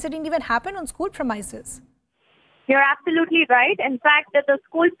this incident even happened on school premises. You're absolutely right. In fact, the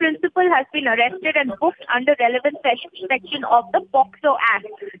school principal has been arrested and booked under relevant section of the POCSO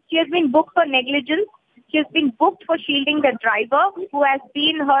Act. She has been booked for negligence. She has been booked for shielding the driver, who has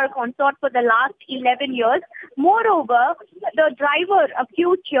been her consort for the last 11 years. Moreover, the driver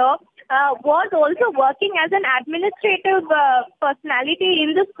accused here was also working as an administrative personality in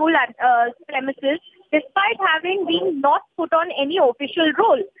the school premises, despite having been not put on any official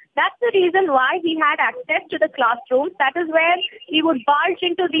role. That's the reason why he had access to the classrooms. That is where he would barge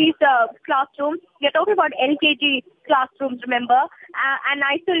into these classrooms. We are talking about LKG classrooms, remember, and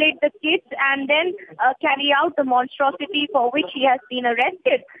isolate the kids and then carry out the monstrosity for which he has been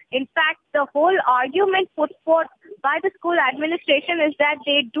arrested. In fact, the whole argument put forth by the school administration is that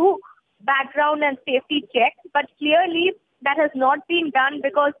they do background and safety checks, but clearly that has not been done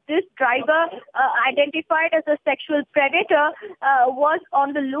because this driver, identified as a sexual predator, was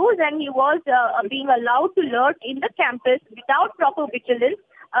on the loose and he was being allowed to lurk in the campus without proper vigilance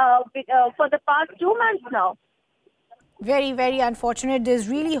for the past 2 months now. Very, very unfortunate. There's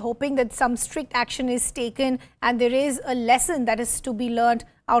really hoping that some strict action is taken and there is a lesson that is to be learned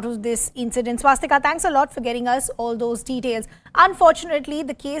out of this incident. Swastika, thanks a lot for getting us all those details. Unfortunately,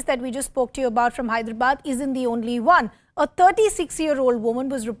 the case that we just spoke to you about from Hyderabad isn't the only one. A 36-year-old woman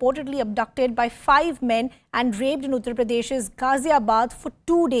was reportedly abducted by 5 men and raped in Uttar Pradesh's Ghaziabad for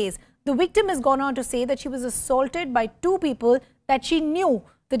 2 days. The victim has gone on to say that she was assaulted by 2 people that she knew.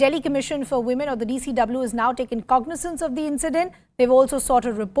 The Delhi Commission for Women, or the DCW, has now taken cognizance of the incident. They've also sought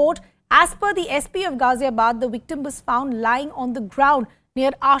a report. As per the SP of Ghaziabad, the victim was found lying on the ground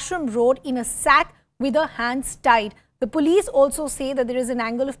near Ashram Road in a sack with her hands tied. The police also say that there is an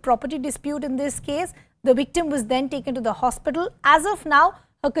angle of property dispute in this case. The victim was then taken to the hospital. As of now,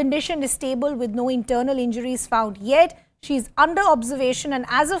 her condition is stable with no internal injuries found yet. She is under observation and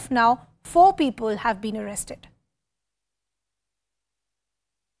as of now, 4 people have been arrested.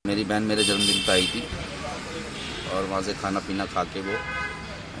 मेरी बहन मेरे जन्मदिन पे आई थी और वहाँ से खाना पीना खा के वो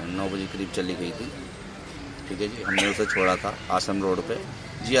 9 बजे करीब चली गई थी। ठीक है जी, हमने उसे छोड़ा था आश्रम रोड पे।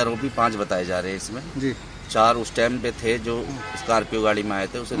 जी आरोपी 5 बताए जा रहे हैं इसमें जी। 4 उस टाइम पे थे जो स्कॉर्पियो गाड़ी में आए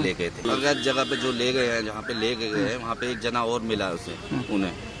थे, उसे ले गए थे। अगर जगह पे जो ले गए हैं, जहाँ पे ले गए हैं वहाँ पे एक जना और मिला है उसे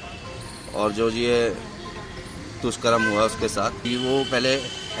उन्हें, और जो ये दुष्कर्म हुआ उसके साथ वो पहले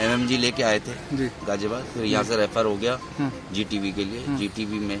MMG लेके आए थे गाजियाबाद, फिर यहाँ से रेफर हो गया GTV के लिए।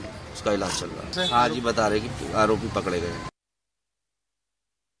 GTV में उसका इलाज चल रहा है। हाँ जी, बता रहे कि आरोपी पकड़े गए।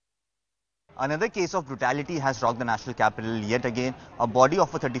 Another case of brutality has rocked the national capital yet again. A body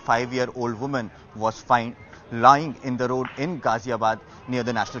of a 35-year-old woman was found lying in the road in Ghaziabad near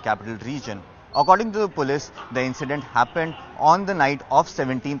the national capital region. According to the police, the incident happened on the night of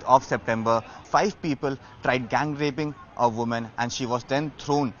 17th of September. 5 people tried gang raping a woman and she was then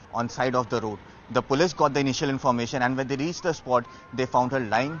thrown on side of the road. The police got the initial information and when they reached the spot, they found her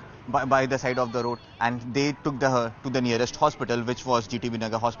lying by the side of the road and they took her to the nearest hospital, which was GTB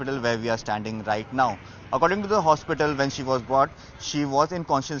Nagar Hospital, where we are standing right now. According to the hospital, when she was brought, she was in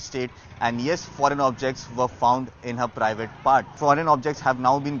conscious state and yes, foreign objects were found in her private part. Foreign objects have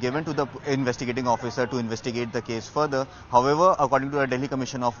now been given to the investigating officer to investigate the case further. However, according to the Delhi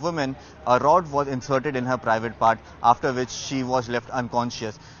Commission of Women, a rod was inserted in her private part, after which she was left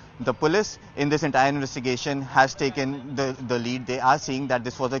unconscious. The police in this entire investigation has taken the lead. They are saying that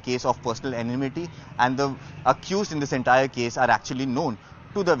this was a case of personal enmity and the accused in this entire case are actually known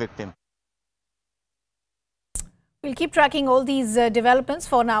to the victim. We'll keep tracking all these developments.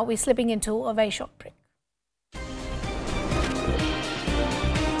 For now, we're slipping into a very short break.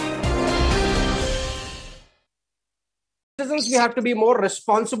 Citizens, we have to be more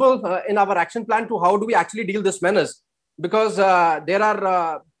responsible in our action plan to how do we actually deal this menace, because there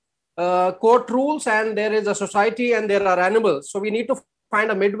are court rules and there is a society and there are animals. So we need to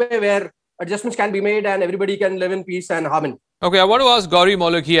find a midway where adjustments can be made and everybody can live in peace and harmony. Okay, I want to ask Gauri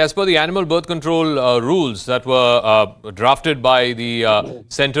Mallikarjun, as per the animal birth control rules that were drafted by the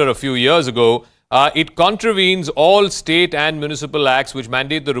centre a few years ago, it contravenes all state and municipal acts which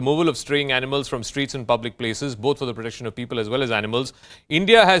mandate the removal of straying animals from streets and public places, both for the protection of people as well as animals.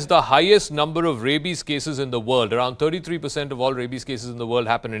 India has the highest number of rabies cases in the world. Around 33% of all rabies cases in the world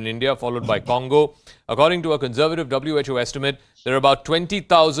happen in India, followed by Congo. According to a conservative WHO estimate, there are about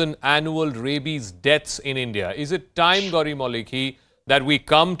 20,000 annual rabies deaths in India. Is it time, Gauri Mallikarjun, that we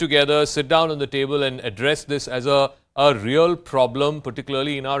come together, sit down on the table and address this as a real problem,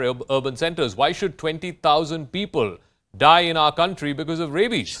 particularly in our urban centers? Why should 20,000 people die in our country because of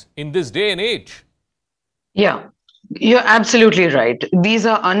rabies in this day and age? Yeah, you're absolutely right. These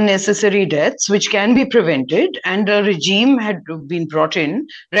are unnecessary deaths which can be prevented, and a regime had been brought in,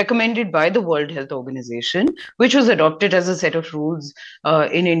 recommended by the World Health Organization, which was adopted as a set of rules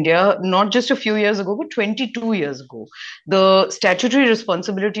in India, not just a few years ago, but 22 years ago. The statutory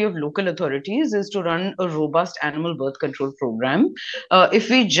responsibility of local authorities is to run a robust animal birth control program. If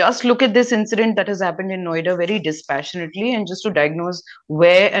we just look at this incident that has happened in Noida very dispassionately and just to diagnose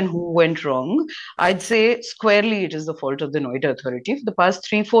where and who went wrong, I'd say squarely it is is the fault of the Noida authority. For the past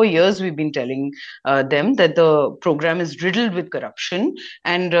 3-4 years, we've been telling them that the program is riddled with corruption,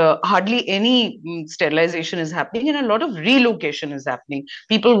 and hardly any sterilization is happening, and a lot of relocation is happening.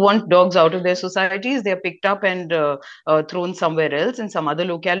 People want dogs out of their societies, they are picked up and thrown somewhere else in some other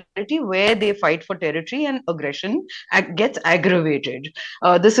locality where they fight for territory, and aggression gets aggravated.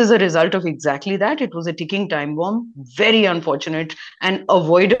 This is a result of exactly that. It was a ticking time bomb, very unfortunate and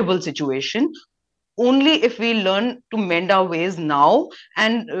avoidable situation. Only if we learn to mend our ways now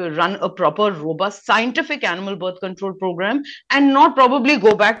and run a proper, robust, scientific animal birth control program, and not probably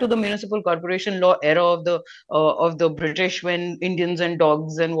go back to the municipal corporation law era of the British, when Indians and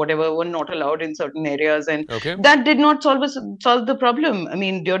dogs and whatever were not allowed in certain areas, and that did not solve the problem. I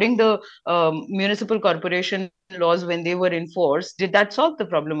mean, during the municipal corporation laws, when they were enforced, did that solve the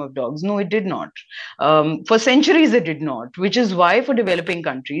problem of dogs? No, it did not. For centuries, it did not, which is why for developing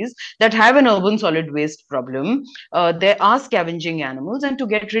countries that have an urban solid waste problem, there are scavenging animals, and to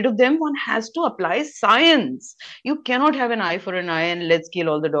get rid of them, one has to apply science. You cannot have an eye for an eye and let's kill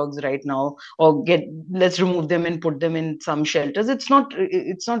all the dogs right now, or let's remove them and put them in some shelters. It's not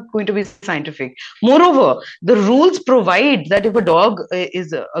going to be scientific. Moreover, the rules provide that if a dog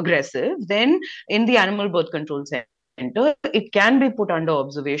is aggressive, then in the animal birth control center, it can be put under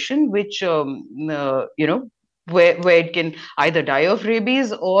observation, which where it can either die of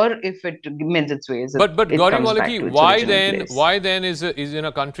rabies, or if it mends its ways. But Gauri Maliki, why then is in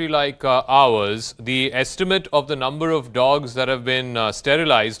a country like ours, the estimate of the number of dogs that have been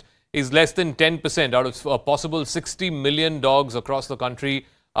sterilized is less than 10% out of a possible 60 million dogs across the country?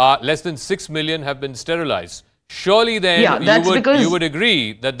 Less than 6 million have been sterilized. Surely then you would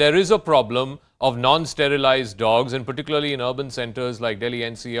agree that there is a problem of non-sterilized dogs, and particularly in urban centers like Delhi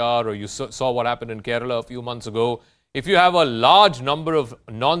NCR, or you saw what happened in Kerala a few months ago. If you have a large number of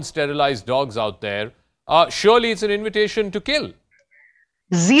non-sterilized dogs out there, surely it's an invitation to kill.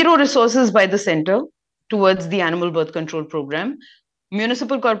 Zero resources by the center towards the animal birth control program.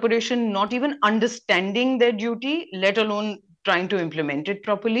 Municipal corporation not even understanding their duty, let alone trying to implement it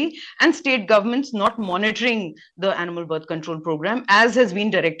properly, and state governments not monitoring the animal birth control program as has been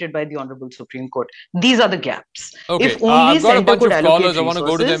directed by the Honorable Supreme Court. These are the gaps. Okay, if only I've got a bunch of callers. I want to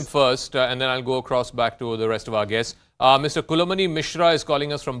go to them first, and then I'll go across back to the rest of our guests. Mr. Kulamani Mishra is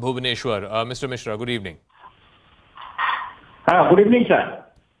calling us from Bhubaneswar. Mr. Mishra, good evening. Good evening, sir.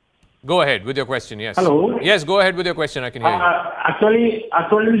 Go ahead with your question, yes. Hello. Yes, go ahead with your question. I can hear you. Actually,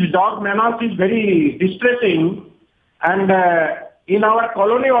 this dog menace is very distressing. And in our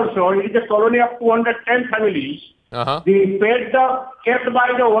colony also, it is a colony of 210 families. The pet dog kept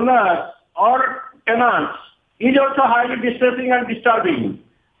by the owners or tenants is also highly distressing and disturbing.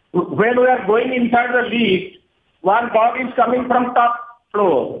 When we are going inside the lift, one dog is coming from top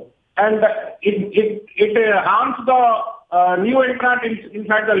floor, and it harms the new entrant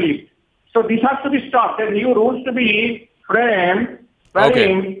inside the lift. So this has to be stopped. And new rules to be framed,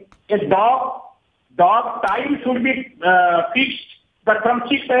 wherein a dog time should be fixed, but from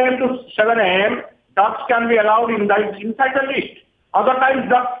 6 a.m. to 7 a.m., dogs can be allowed inside the lift. Other times,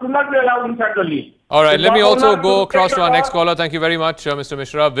 dogs should not be allowed inside the lift. All right, let me also go across to our next caller. Thank you very much, Mr.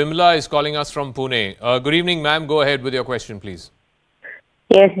 Mishra. Vimla is calling us from Pune. Good evening, ma'am. Go ahead with your question, please.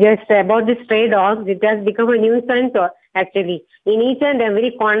 Yes, just about the stray dogs, it has become a nuisance actually. In each and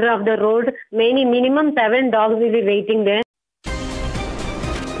every corner of the road, minimum 7 dogs will be waiting there.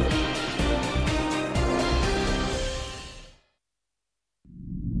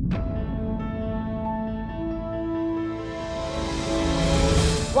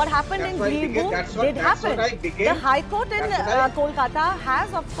 What happened in Rijiju did happen. The High Court in Kolkata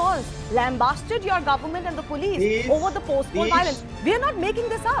has, of course, lambasted your government and the police over the post-poll violence. We are not making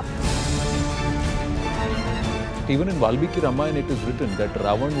this up. Even in Valmiki Ramayana, it is written that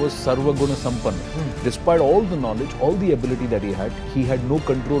Ravan was Sarva Guna Sampanna. Despite all the knowledge, all the ability that he had no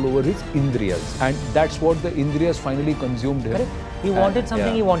control over his Indriyas. And that's what the Indriyas finally consumed him. Correct. He wanted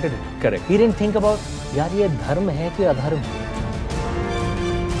something, he wanted it. Correct. He didn't think about, yaar ye dharma hai ki adharma hai.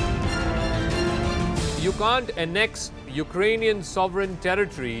 You can't annex Ukrainian sovereign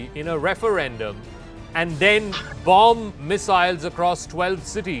territory in a referendum and then bomb missiles across 12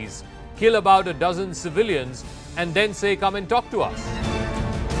 cities, kill about a dozen civilians, and then say, come and talk to us.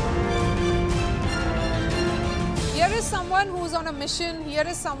 Here is someone who's on a mission, here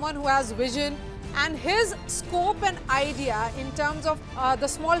is someone who has vision, and his scope and idea in terms of the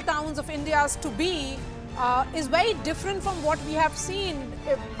small towns of India's to be is very different from what we have seen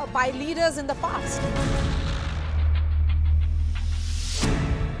by leaders in the past.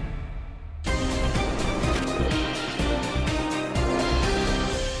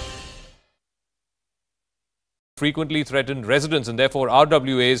 frequently threaten residents, and therefore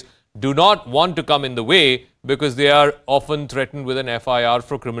RWAs do not want to come in the way because they are often threatened with an FIR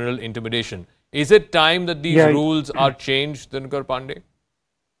for criminal intimidation. Is it time that these rules are changed, Dinakar Pandey?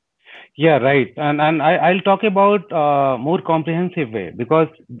 Yeah, right. And I'll talk about more comprehensive way, because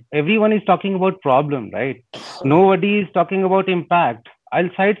everyone is talking about problem, right? Nobody is talking about impact.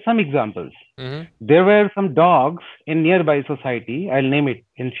 I'll cite some examples. There were some dogs in nearby society, I'll name it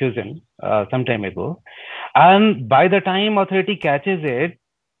Infusion, some time ago. And by the time authority catches it,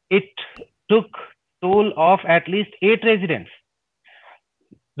 it took toll of at least 8 residents.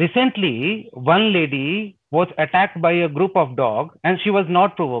 Recently, one lady was attacked by a group of dogs, and she was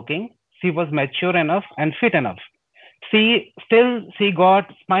not provoking. She was mature enough and fit enough. She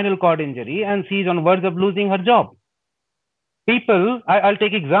got spinal cord injury, and she's on verge of losing her job. People, I'll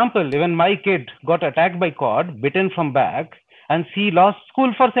take example, even my kid got attacked by cord, bitten from back, and she lost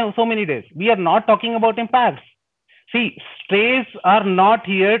school for so many days. We are not talking about impacts. See, strays are not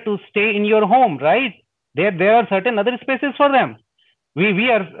here to stay in your home, right? There are certain other spaces for them. We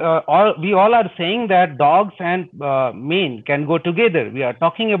all are saying that dogs and men can go together. We are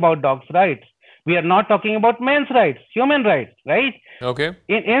talking about dogs' rights. We are not talking about men's rights, human rights, right? Okay.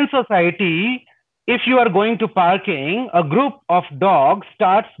 In society, if you are going to parking, a group of dogs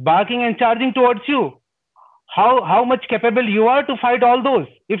starts barking and charging towards you. How much capable you are to fight all those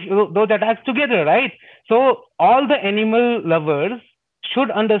attacks together, right? So all the animal lovers should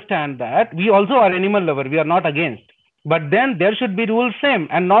understand that we also are animal lover. We are not against. But then there should be rules framed,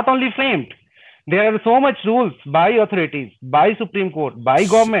 and not only framed. There are so much rules by authorities, by Supreme Court, by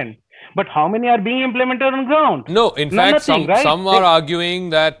government. But how many are being implemented on ground? No, in fact, some are arguing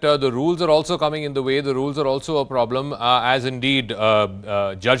that the rules are also coming in the way. The rules are also a problem, as indeed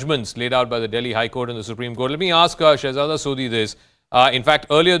judgments laid out by the Delhi High Court and the Supreme Court. Let me ask Shehzada Sodi this. In fact,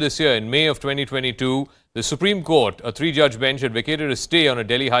 earlier this year, in May of 2022, the Supreme Court, a 3-judge bench, had vacated a stay on a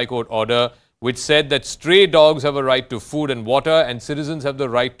Delhi High Court order which said that stray dogs have a right to food and water and citizens have the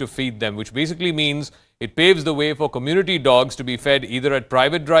right to feed them, which basically means it paves the way for community dogs to be fed either at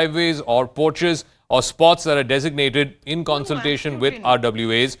private driveways or porches or spots that are designated in consultation with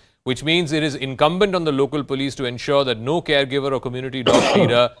RWAs, which means it is incumbent on the local police to ensure that no caregiver or community dog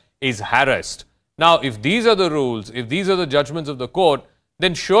feeder is harassed. Now, if these are the rules, if these are the judgments of the court,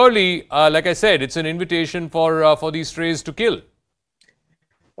 then surely, like I said, it's an invitation for these strays to kill.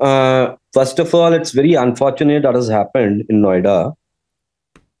 First of all, it's very unfortunate that has happened in Noida.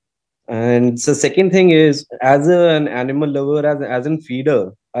 And the second thing is, as an animal lover, as a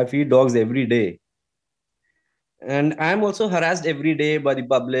feeder, I feed dogs every day. And I'm also harassed every day by the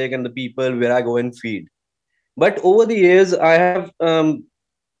public and the people where I go and feed. But over the years, I have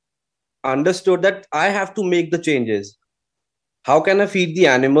understood that I have to make the changes. How can I feed the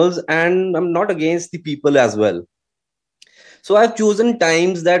animals? And I'm not against the people as well. So I've chosen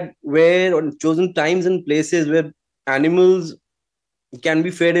times and places where animals can be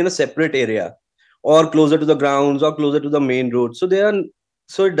fed in a separate area or closer to the grounds or closer to the main road. So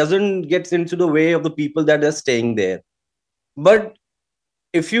it doesn't get into the way of the people that are staying there. But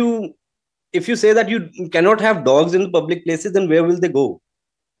if you say that you cannot have dogs in public places, then where will they go?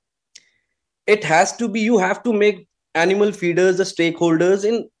 It has to be, you have to make animal feeders the stakeholders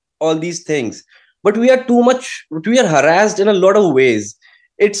in all these things. But we are harassed in a lot of ways.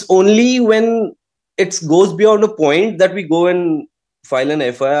 It's only when it goes beyond a point that we go and file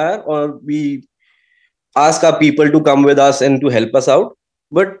an FIR or we ask our people to come with us and to help us out.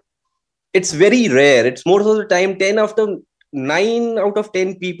 But it's very rare. It's most of the time 9 out of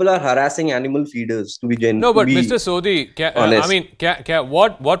 10 people are harassing animal feeders, to be genuine. No, but Mr. Sodi,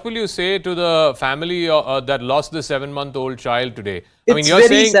 what will you say to the family that lost the 7-month-old child today? I mean, you're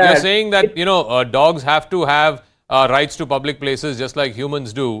saying that dogs have to have rights to public places just like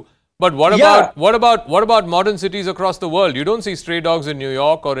humans do. But what about modern cities across the world? You don't see stray dogs in New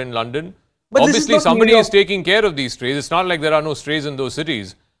York or in London. But obviously, somebody is taking care of these strays. It's not like there are no strays in those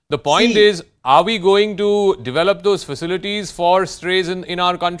cities. The point is, are we going to develop those facilities for strays in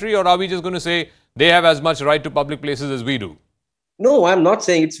our country, or are we just going to say they have as much right to public places as we do? No, I'm not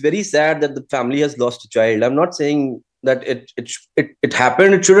saying. It's very sad that the family has lost a child. I'm not saying that it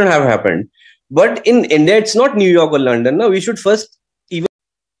happened. It shouldn't have happened. But in India, it's not New York or London. No, we should first even.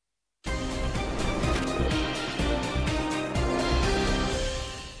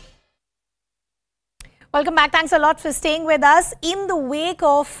 Welcome back. Thanks a lot for staying with us. In the wake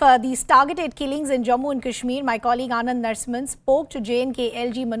of these targeted killings in Jammu and Kashmir, my colleague Anand Narsiman spoke to J&K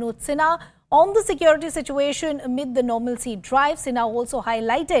LG Manoj Sinha on the security situation amid the normalcy drive. Sinha also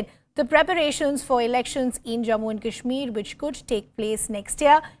highlighted the preparations for elections in Jammu and Kashmir, which could take place next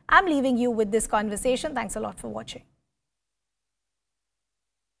year. I'm leaving you with this conversation. Thanks a lot for watching.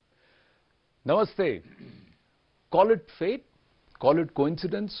 Namaste. Call it fate, call it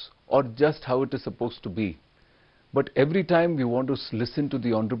coincidence, or just how it is supposed to be. But every time we want to listen to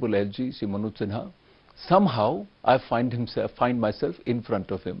the Honorable LG, Shri Manoj Sinha, somehow I find myself in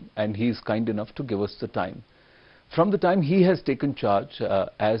front of him, and he is kind enough to give us the time. From the time he has taken charge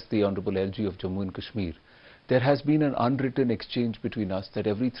as the Honorable LG of Jammu and Kashmir, there has been an unwritten exchange between us that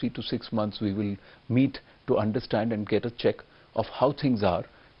every 3 to 6 months we will meet to understand and get a check of how things are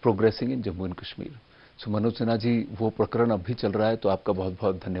progressing in Jammu and Kashmir. So Manoj Sinha ji, वो प्रकरण अभी चल रहा है, तो आपका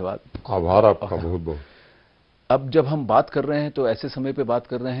बहुत-बहुत धन्यवाद. आभार आपका बहुत-बहुत. अब जब हम बात कर रहे हैं तो ऐसे समय पे बात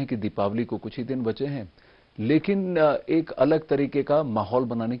कर रहे हैं कि दीपावली को कुछ ही दिन बचे हैं, लेकिन एक अलग तरीके का माहौल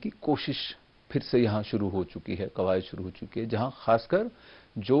बनाने की कोशिश फिर से यहाँ शुरू हो चुकी है, कवायद शुरू हो चुकी है, जहाँ खासकर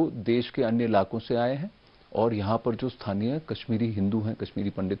जो देश के अन्य इलाकों से आए हैं और यहाँ पर जो स्थानीय कश्मीरी हिंदू हैं, कश्मीरी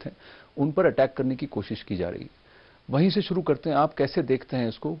पंडित हैं, उन पर अटैक करने की कोशिश की जा रही है. वहीं से शुरू करते हैं. आप कैसे देखते हैं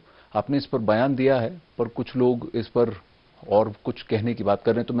इसको? आपने इस पर बयान दिया है, पर कुछ लोग इस पर और कुछ कहने की बात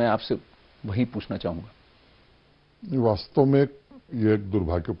कर रहे हैं, तो मैं आपसे वही पूछना चाहूँगा. वास्तव में ये एक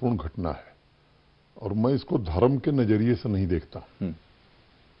दुर्भाग्यपूर्ण घटना है और मैं इसको धर्म के नजरिए से नहीं देखता,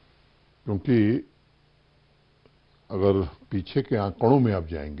 क्योंकि अगर पीछे के आंकड़ों में आप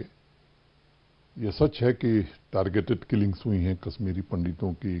जाएंगे, ये सच है कि टारगेटेड किलिंग्स हुई हैं कश्मीरी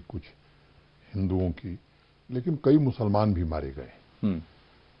पंडितों की, कुछ हिंदुओं की, लेकिन कई मुसलमान भी मारे गए.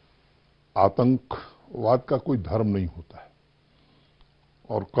 आतंकवाद का कोई धर्म नहीं होता है.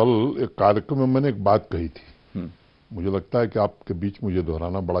 और कल एक कार्यक्रम में मैंने एक बात कही थी, मुझे लगता है कि आपके बीच मुझे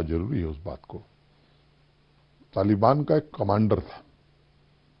दोहराना बड़ा जरूरी है उस बात को. तालिबान का एक कमांडर था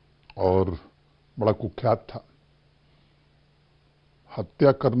और बड़ा कुख्यात था.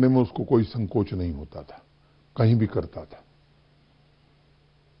 हत्या करने में उसको कोई संकोच नहीं होता था, कहीं भी करता था.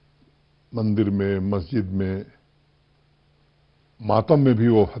 मंदिर में, मस्जिद में, मातम में भी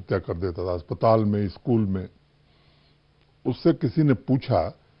वो हत्या कर देता था, अस्पताल में, स्कूल में. उससे किसी ने पूछा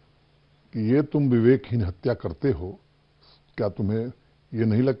कि ये तुम विवेकहीन हत्या करते हो, क्या तुम्हें ये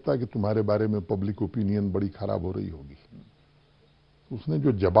नहीं लगता कि तुम्हारे बारे में पब्लिक ओपिनियन बड़ी खराब हो रही होगी? उसने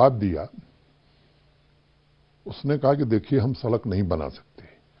जो जवाब दिया, उसने कहा कि देखिए, हम सड़क नहीं बना सकते,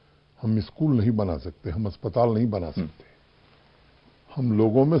 हम स्कूल नहीं बना सकते, हम अस्पताल नहीं बना सकते, हम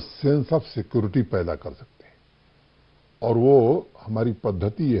लोगों में सेंस ऑफ सिक्योरिटी पैदा कर सकते हैं. और वो हमारी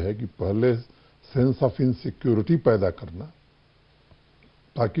पद्धति ये है कि पहले सेंस ऑफ इनसिक्योरिटी पैदा करना,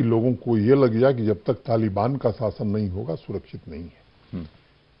 ताकि लोगों को ये लग जाए कि जब तक तालिबान का शासन नहीं होगा सुरक्षित नहीं है.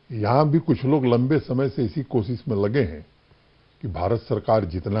 यहां भी कुछ लोग लंबे समय से इसी कोशिश में लगे हैं कि भारत सरकार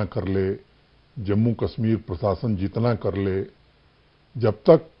जितना कर ले, जम्मू कश्मीर प्रशासन जितना कर ले, जब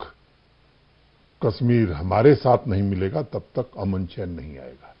तक कश्मीर हमारे साथ नहीं मिलेगा तब तक अमन चैन नहीं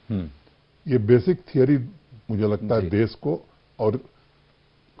आएगा. ये बेसिक थियरी मुझे लगता है देश को और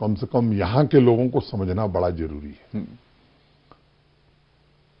कम से कम यहां के लोगों को समझना बड़ा जरूरी है.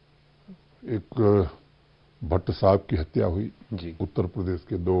 एक भट्ट साहब की हत्या हुई, उत्तर प्रदेश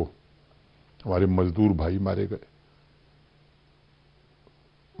के 2 हमारे मजदूर भाई मारे गए.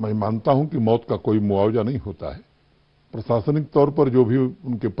 मैं मानता हूं कि मौत का कोई मुआवजा नहीं होता है. प्रशासनिक तौर पर जो भी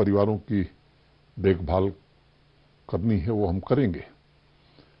उनके परिवारों की देखभाल करनी है वो हम करेंगे,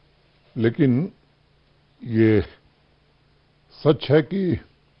 लेकिन ये सच है कि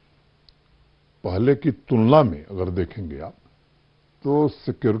पहले की तुलना में अगर देखेंगे आप, तो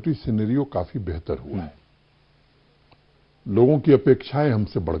सिक्योरिटी सिनेरियो काफी बेहतर हुआ है. लोगों की अपेक्षाएं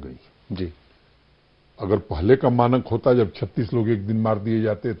हमसे बढ़ गई. जी, अगर पहले का मानक होता जब 36 लोग एक दिन मार दिए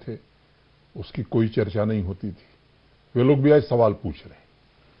जाते थे, उसकी कोई चर्चा नहीं होती थी, वे लोग भी आज सवाल पूछ रहे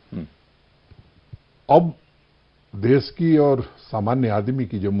हैं. अब देश की और सामान्य आदमी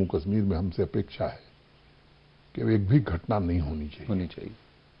की जम्मू कश्मीर में हमसे अपेक्षा है कि एक भी घटना नहीं होनी चाहिए.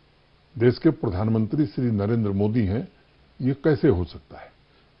 देश के प्रधानमंत्री श्री नरेंद्र मोदी हैं, ये कैसे हो सकता है?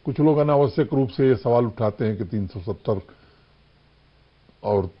 कुछ लोग अनावश्यक रूप से ये सवाल उठाते हैं कि 370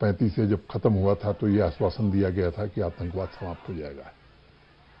 और 35 से जब खत्म हुआ था तो ये आश्वासन दिया गया था कि आतंकवाद समाप्त हो जाएगा.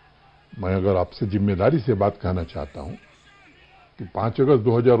 मैं अगर आपसे जिम्मेदारी से बात कहना चाहता हूं कि 5 अगस्त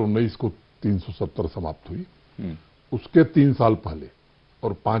 2019 को 370 समाप्त हुई, उसके 3 साल पहले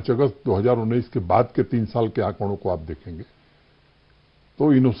और 5 अगस्त 2019 के बाद के 3 साल के आंकड़ों को आप देखेंगे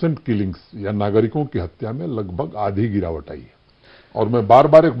तो इनोसेंट किलिंग्स या नागरिकों की हत्या में लगभग आधी गिरावट आई है. और मैं बार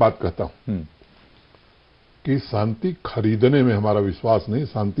बार एक बात कहता हूं कि शांति खरीदने में हमारा विश्वास नहीं,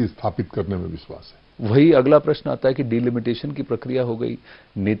 शांति स्थापित करने में विश्वास है. वही अगला प्रश्न आता है कि डिलिमिटेशन की प्रक्रिया हो गई,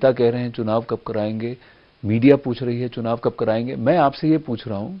 नेता कह रहे हैं चुनाव कब कराएंगे, मीडिया पूछ रही है चुनाव कब कराएंगे। मैं आपसे ये पूछ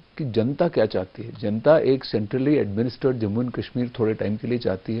रहा हूं कि जनता क्या चाहती है। जनता एक centrally administered Jammu and Kashmir थोड़े टाइम के लिए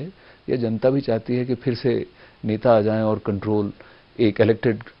चाहती है, या जनता भी चाहती है कि फिर से नेता आ जाएं और कंट्रोल एक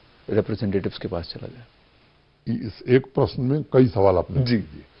इलेक्टेड रिप्रेजेंटेटिव्स के पास चला जाए। इस एक प्रश्न में कई सवाल आपने जी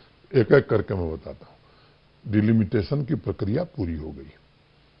एक एक करके मैं बताता हूं। डिलिमिटेशन की प्रक्रिया पूरी हो गई।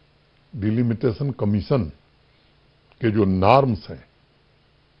 डिलिमिटेशन कमीशन के जो नॉर्म्स हैं,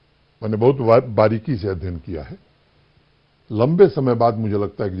 मैंने बहुत बारीकी से अध्ययन किया है। लंबे समय बाद मुझे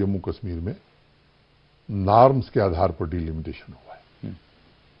लगता है कि जम्मू कश्मीर में नॉर्म्स के आधार पर डिलिमिटेशन हुआ है।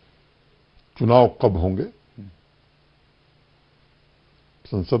 चुनाव कब होंगे,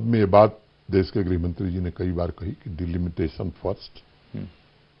 संसद में ये बात देश के गृह मंत्री जी ने कई बार कही कि delimitation first,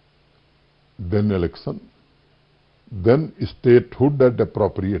 then election, then statehood eight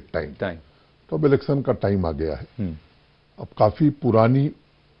appropriate time. तो अब इलेक्शन का टाइम आ गया है। अब काफी पुरानी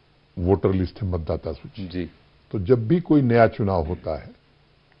वोटर लिस्ट है, मतदाता सूची जी। तो जब भी कोई नया चुनाव होता है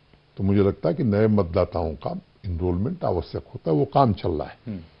तो मुझे लगता है कि नए मतदाताओं का इनरोलमेंट आवश्यक होता है। वो काम चल रहा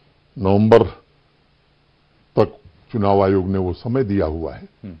है। नवंबर तक चुनाव आयोग ने वो समय दिया हुआ है।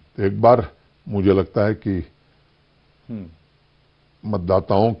 तो एक बार मुझे लगता है कि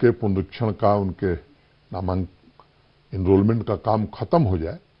मतदाताओं के पुनरीक्षण का, उनके इनरोलमेंट का काम खत्म हो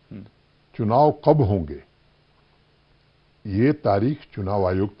जाए। चुनाव कब होंगे ये तारीख चुनाव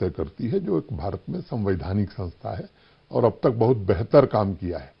आयोग तय करती है, जो एक भारत में संवैधानिक संस्था है और अब तक बहुत बेहतर काम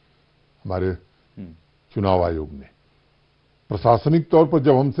किया है हमारे चुनाव आयोग ने। प्रशासनिक तौर पर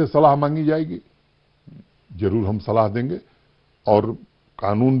जब हमसे सलाह मांगी जाएगी जरूर हम सलाह देंगे, और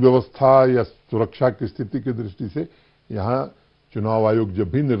कानून व्यवस्था या सुरक्षा की स्थिति की दृष्टि से यहां चुनाव आयोग जब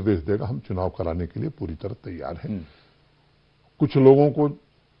भी निर्देश देगा हम चुनाव कराने के लिए पूरी तरह तैयार हैं। कुछ लोगों को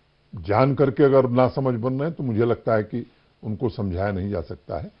जान करके अगर ना समझ बन रहे हैं तो मुझे लगता है कि उनको समझाया नहीं जा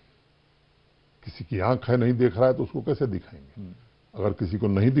सकता है। किसी की आंख है, नहीं देख रहा है तो उसको कैसे दिखाएंगे। अगर किसी को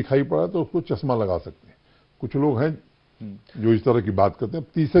नहीं दिखाई पड़ा तो उसको चश्मा लगा सकते हैं। कुछ लोग हैं जो इस तरह की बात करते हैं।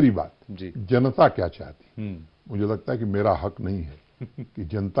 तीसरी बात, जनता क्या चाहती। मुझे लगता है कि मेरा हक नहीं है कि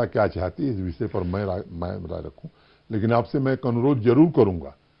जनता क्या चाहती है इस विषय पर मैं राय रखूं, लेकिन आपसे मैं एक अनुरोध जरूर करूंगा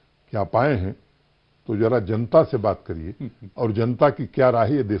कि आप आए हैं तो जरा जनता से बात करिए और जनता की क्या राय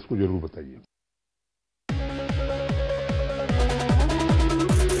है ये देश को जरूर बताइए।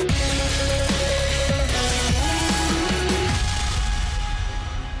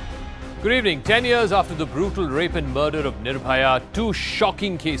 Good evening. 10 years after the brutal rape and murder of Nirbhaya, two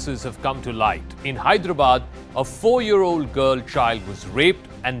shocking cases have come to light. In Hyderabad, a 4-year-old girl child was raped,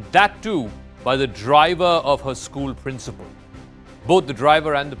 and that too by the driver of her school principal. Both the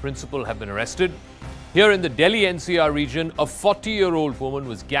driver and the principal have been arrested. Here in the Delhi NCR region, a 40-year-old woman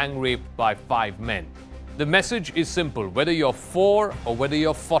was gang raped by 5 men. The message is simple: whether you're 4 or whether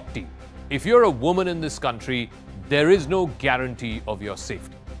you're 40, if you're a woman in this country, there is no guarantee of your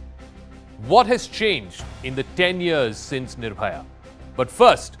safety. What has changed in the 10 years since Nirbhaya? But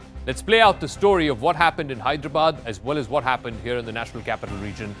first, let's play out the story of what happened in Hyderabad as well as what happened here in the National Capital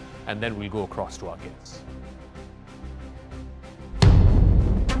Region, and then we'll go across to our guests.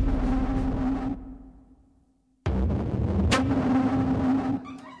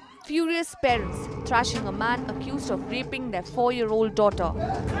 Furious parents thrashing a man accused of raping their 4-year-old daughter.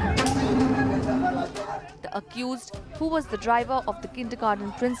 The accused, who was the driver of the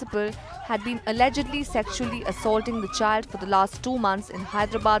kindergarten principal, had been allegedly sexually assaulting the child for the last 2 months in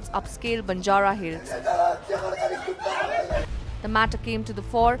Hyderabad's upscale Banjara Hills. The matter came to the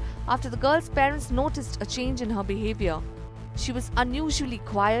fore after the girl's parents noticed a change in her behavior. She was unusually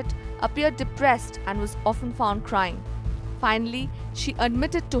quiet, appeared depressed, and was often found crying. Finally, she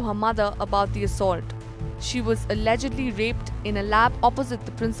admitted to her mother about the assault. She was allegedly raped in a lab opposite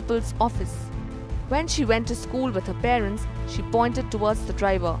the principal's office. When she went to school with her parents, she pointed towards the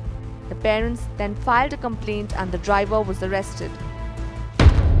driver. The parents then filed a complaint and the driver was arrested.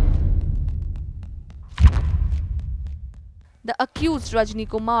 The accused, Rajni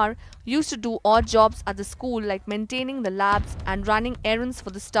Kumar, used to do odd jobs at the school like maintaining the labs and running errands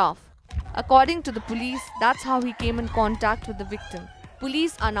for the staff. According to the police, that's how he came in contact with the victim.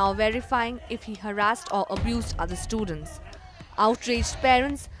 Police are now verifying if he harassed or abused other students. Outraged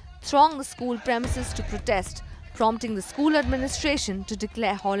parents thronged the school premises to protest, prompting the school administration to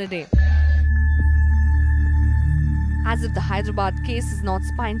declare holiday. As if the Hyderabad case is not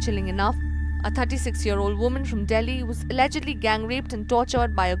spine-chilling enough, a 36-year-old woman from Delhi was allegedly gang-raped and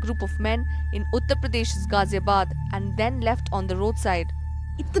tortured by a group of men in Uttar Pradesh's Ghaziabad and then left on the roadside.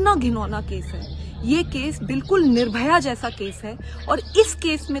 इतना घिनौना case है ये case, बिल्कुल निर्भया जैसा case है। और इस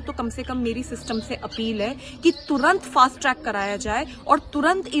case में तो कम से कम मेरी सिस्टम से अपील है कि तुरंत फास्ट ट्रैक कराया जाए और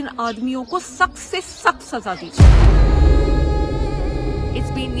तुरंत इन आदमियों को सख्त से सख्त सजा दी जाए।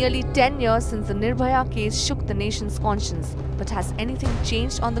 It's been nearly 10 years since the Nirbhaya case shook the nation's conscience. But has anything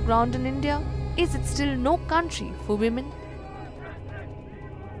changed on the ground in India? Is it still no country for women?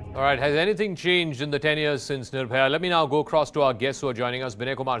 All right, has anything changed in the 10 years since Nirbhaya? Let me now go across to our guests who are joining us.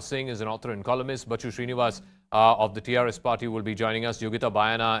 Binay Kumar Singh is an author and columnist. Bachu Srinivas of the TRS party will be joining us. Yogita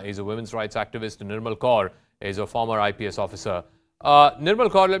Bayana is a women's rights activist. And Nirmal Kaur is a former IPS officer. Nirmal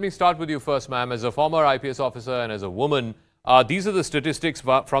Kaur, let me start with you first, ma'am. As a former IPS officer and as a woman, these are the statistics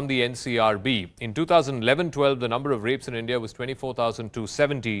from the NCRB. In 2011-12, the number of rapes in India was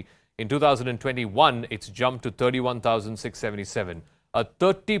 24,270. In 2021, it's jumped to 31,677. A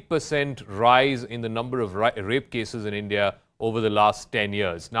 30% rise in the number of rape cases in India over the last 10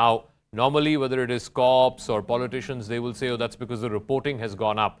 years. Now, normally, whether it is cops or politicians, they will say, oh, that's because the reporting has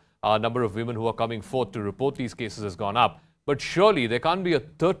gone up. Number of women who are coming forth to report these cases has gone up. But surely there can't be a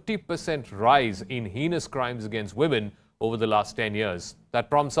 30% rise in heinous crimes against women over the last 10 years. That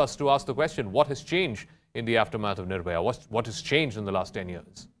prompts us to ask the question, what has changed in the aftermath of Nirbhaya? What has changed in the last 10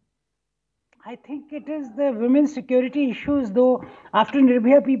 years? I think it is the women's security issues, though after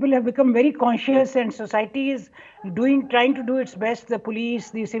Nirbhaya people have become very conscious and society is trying to do its best, the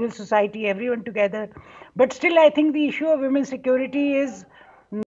police, the civil society, everyone together. But still I think the issue of women's security is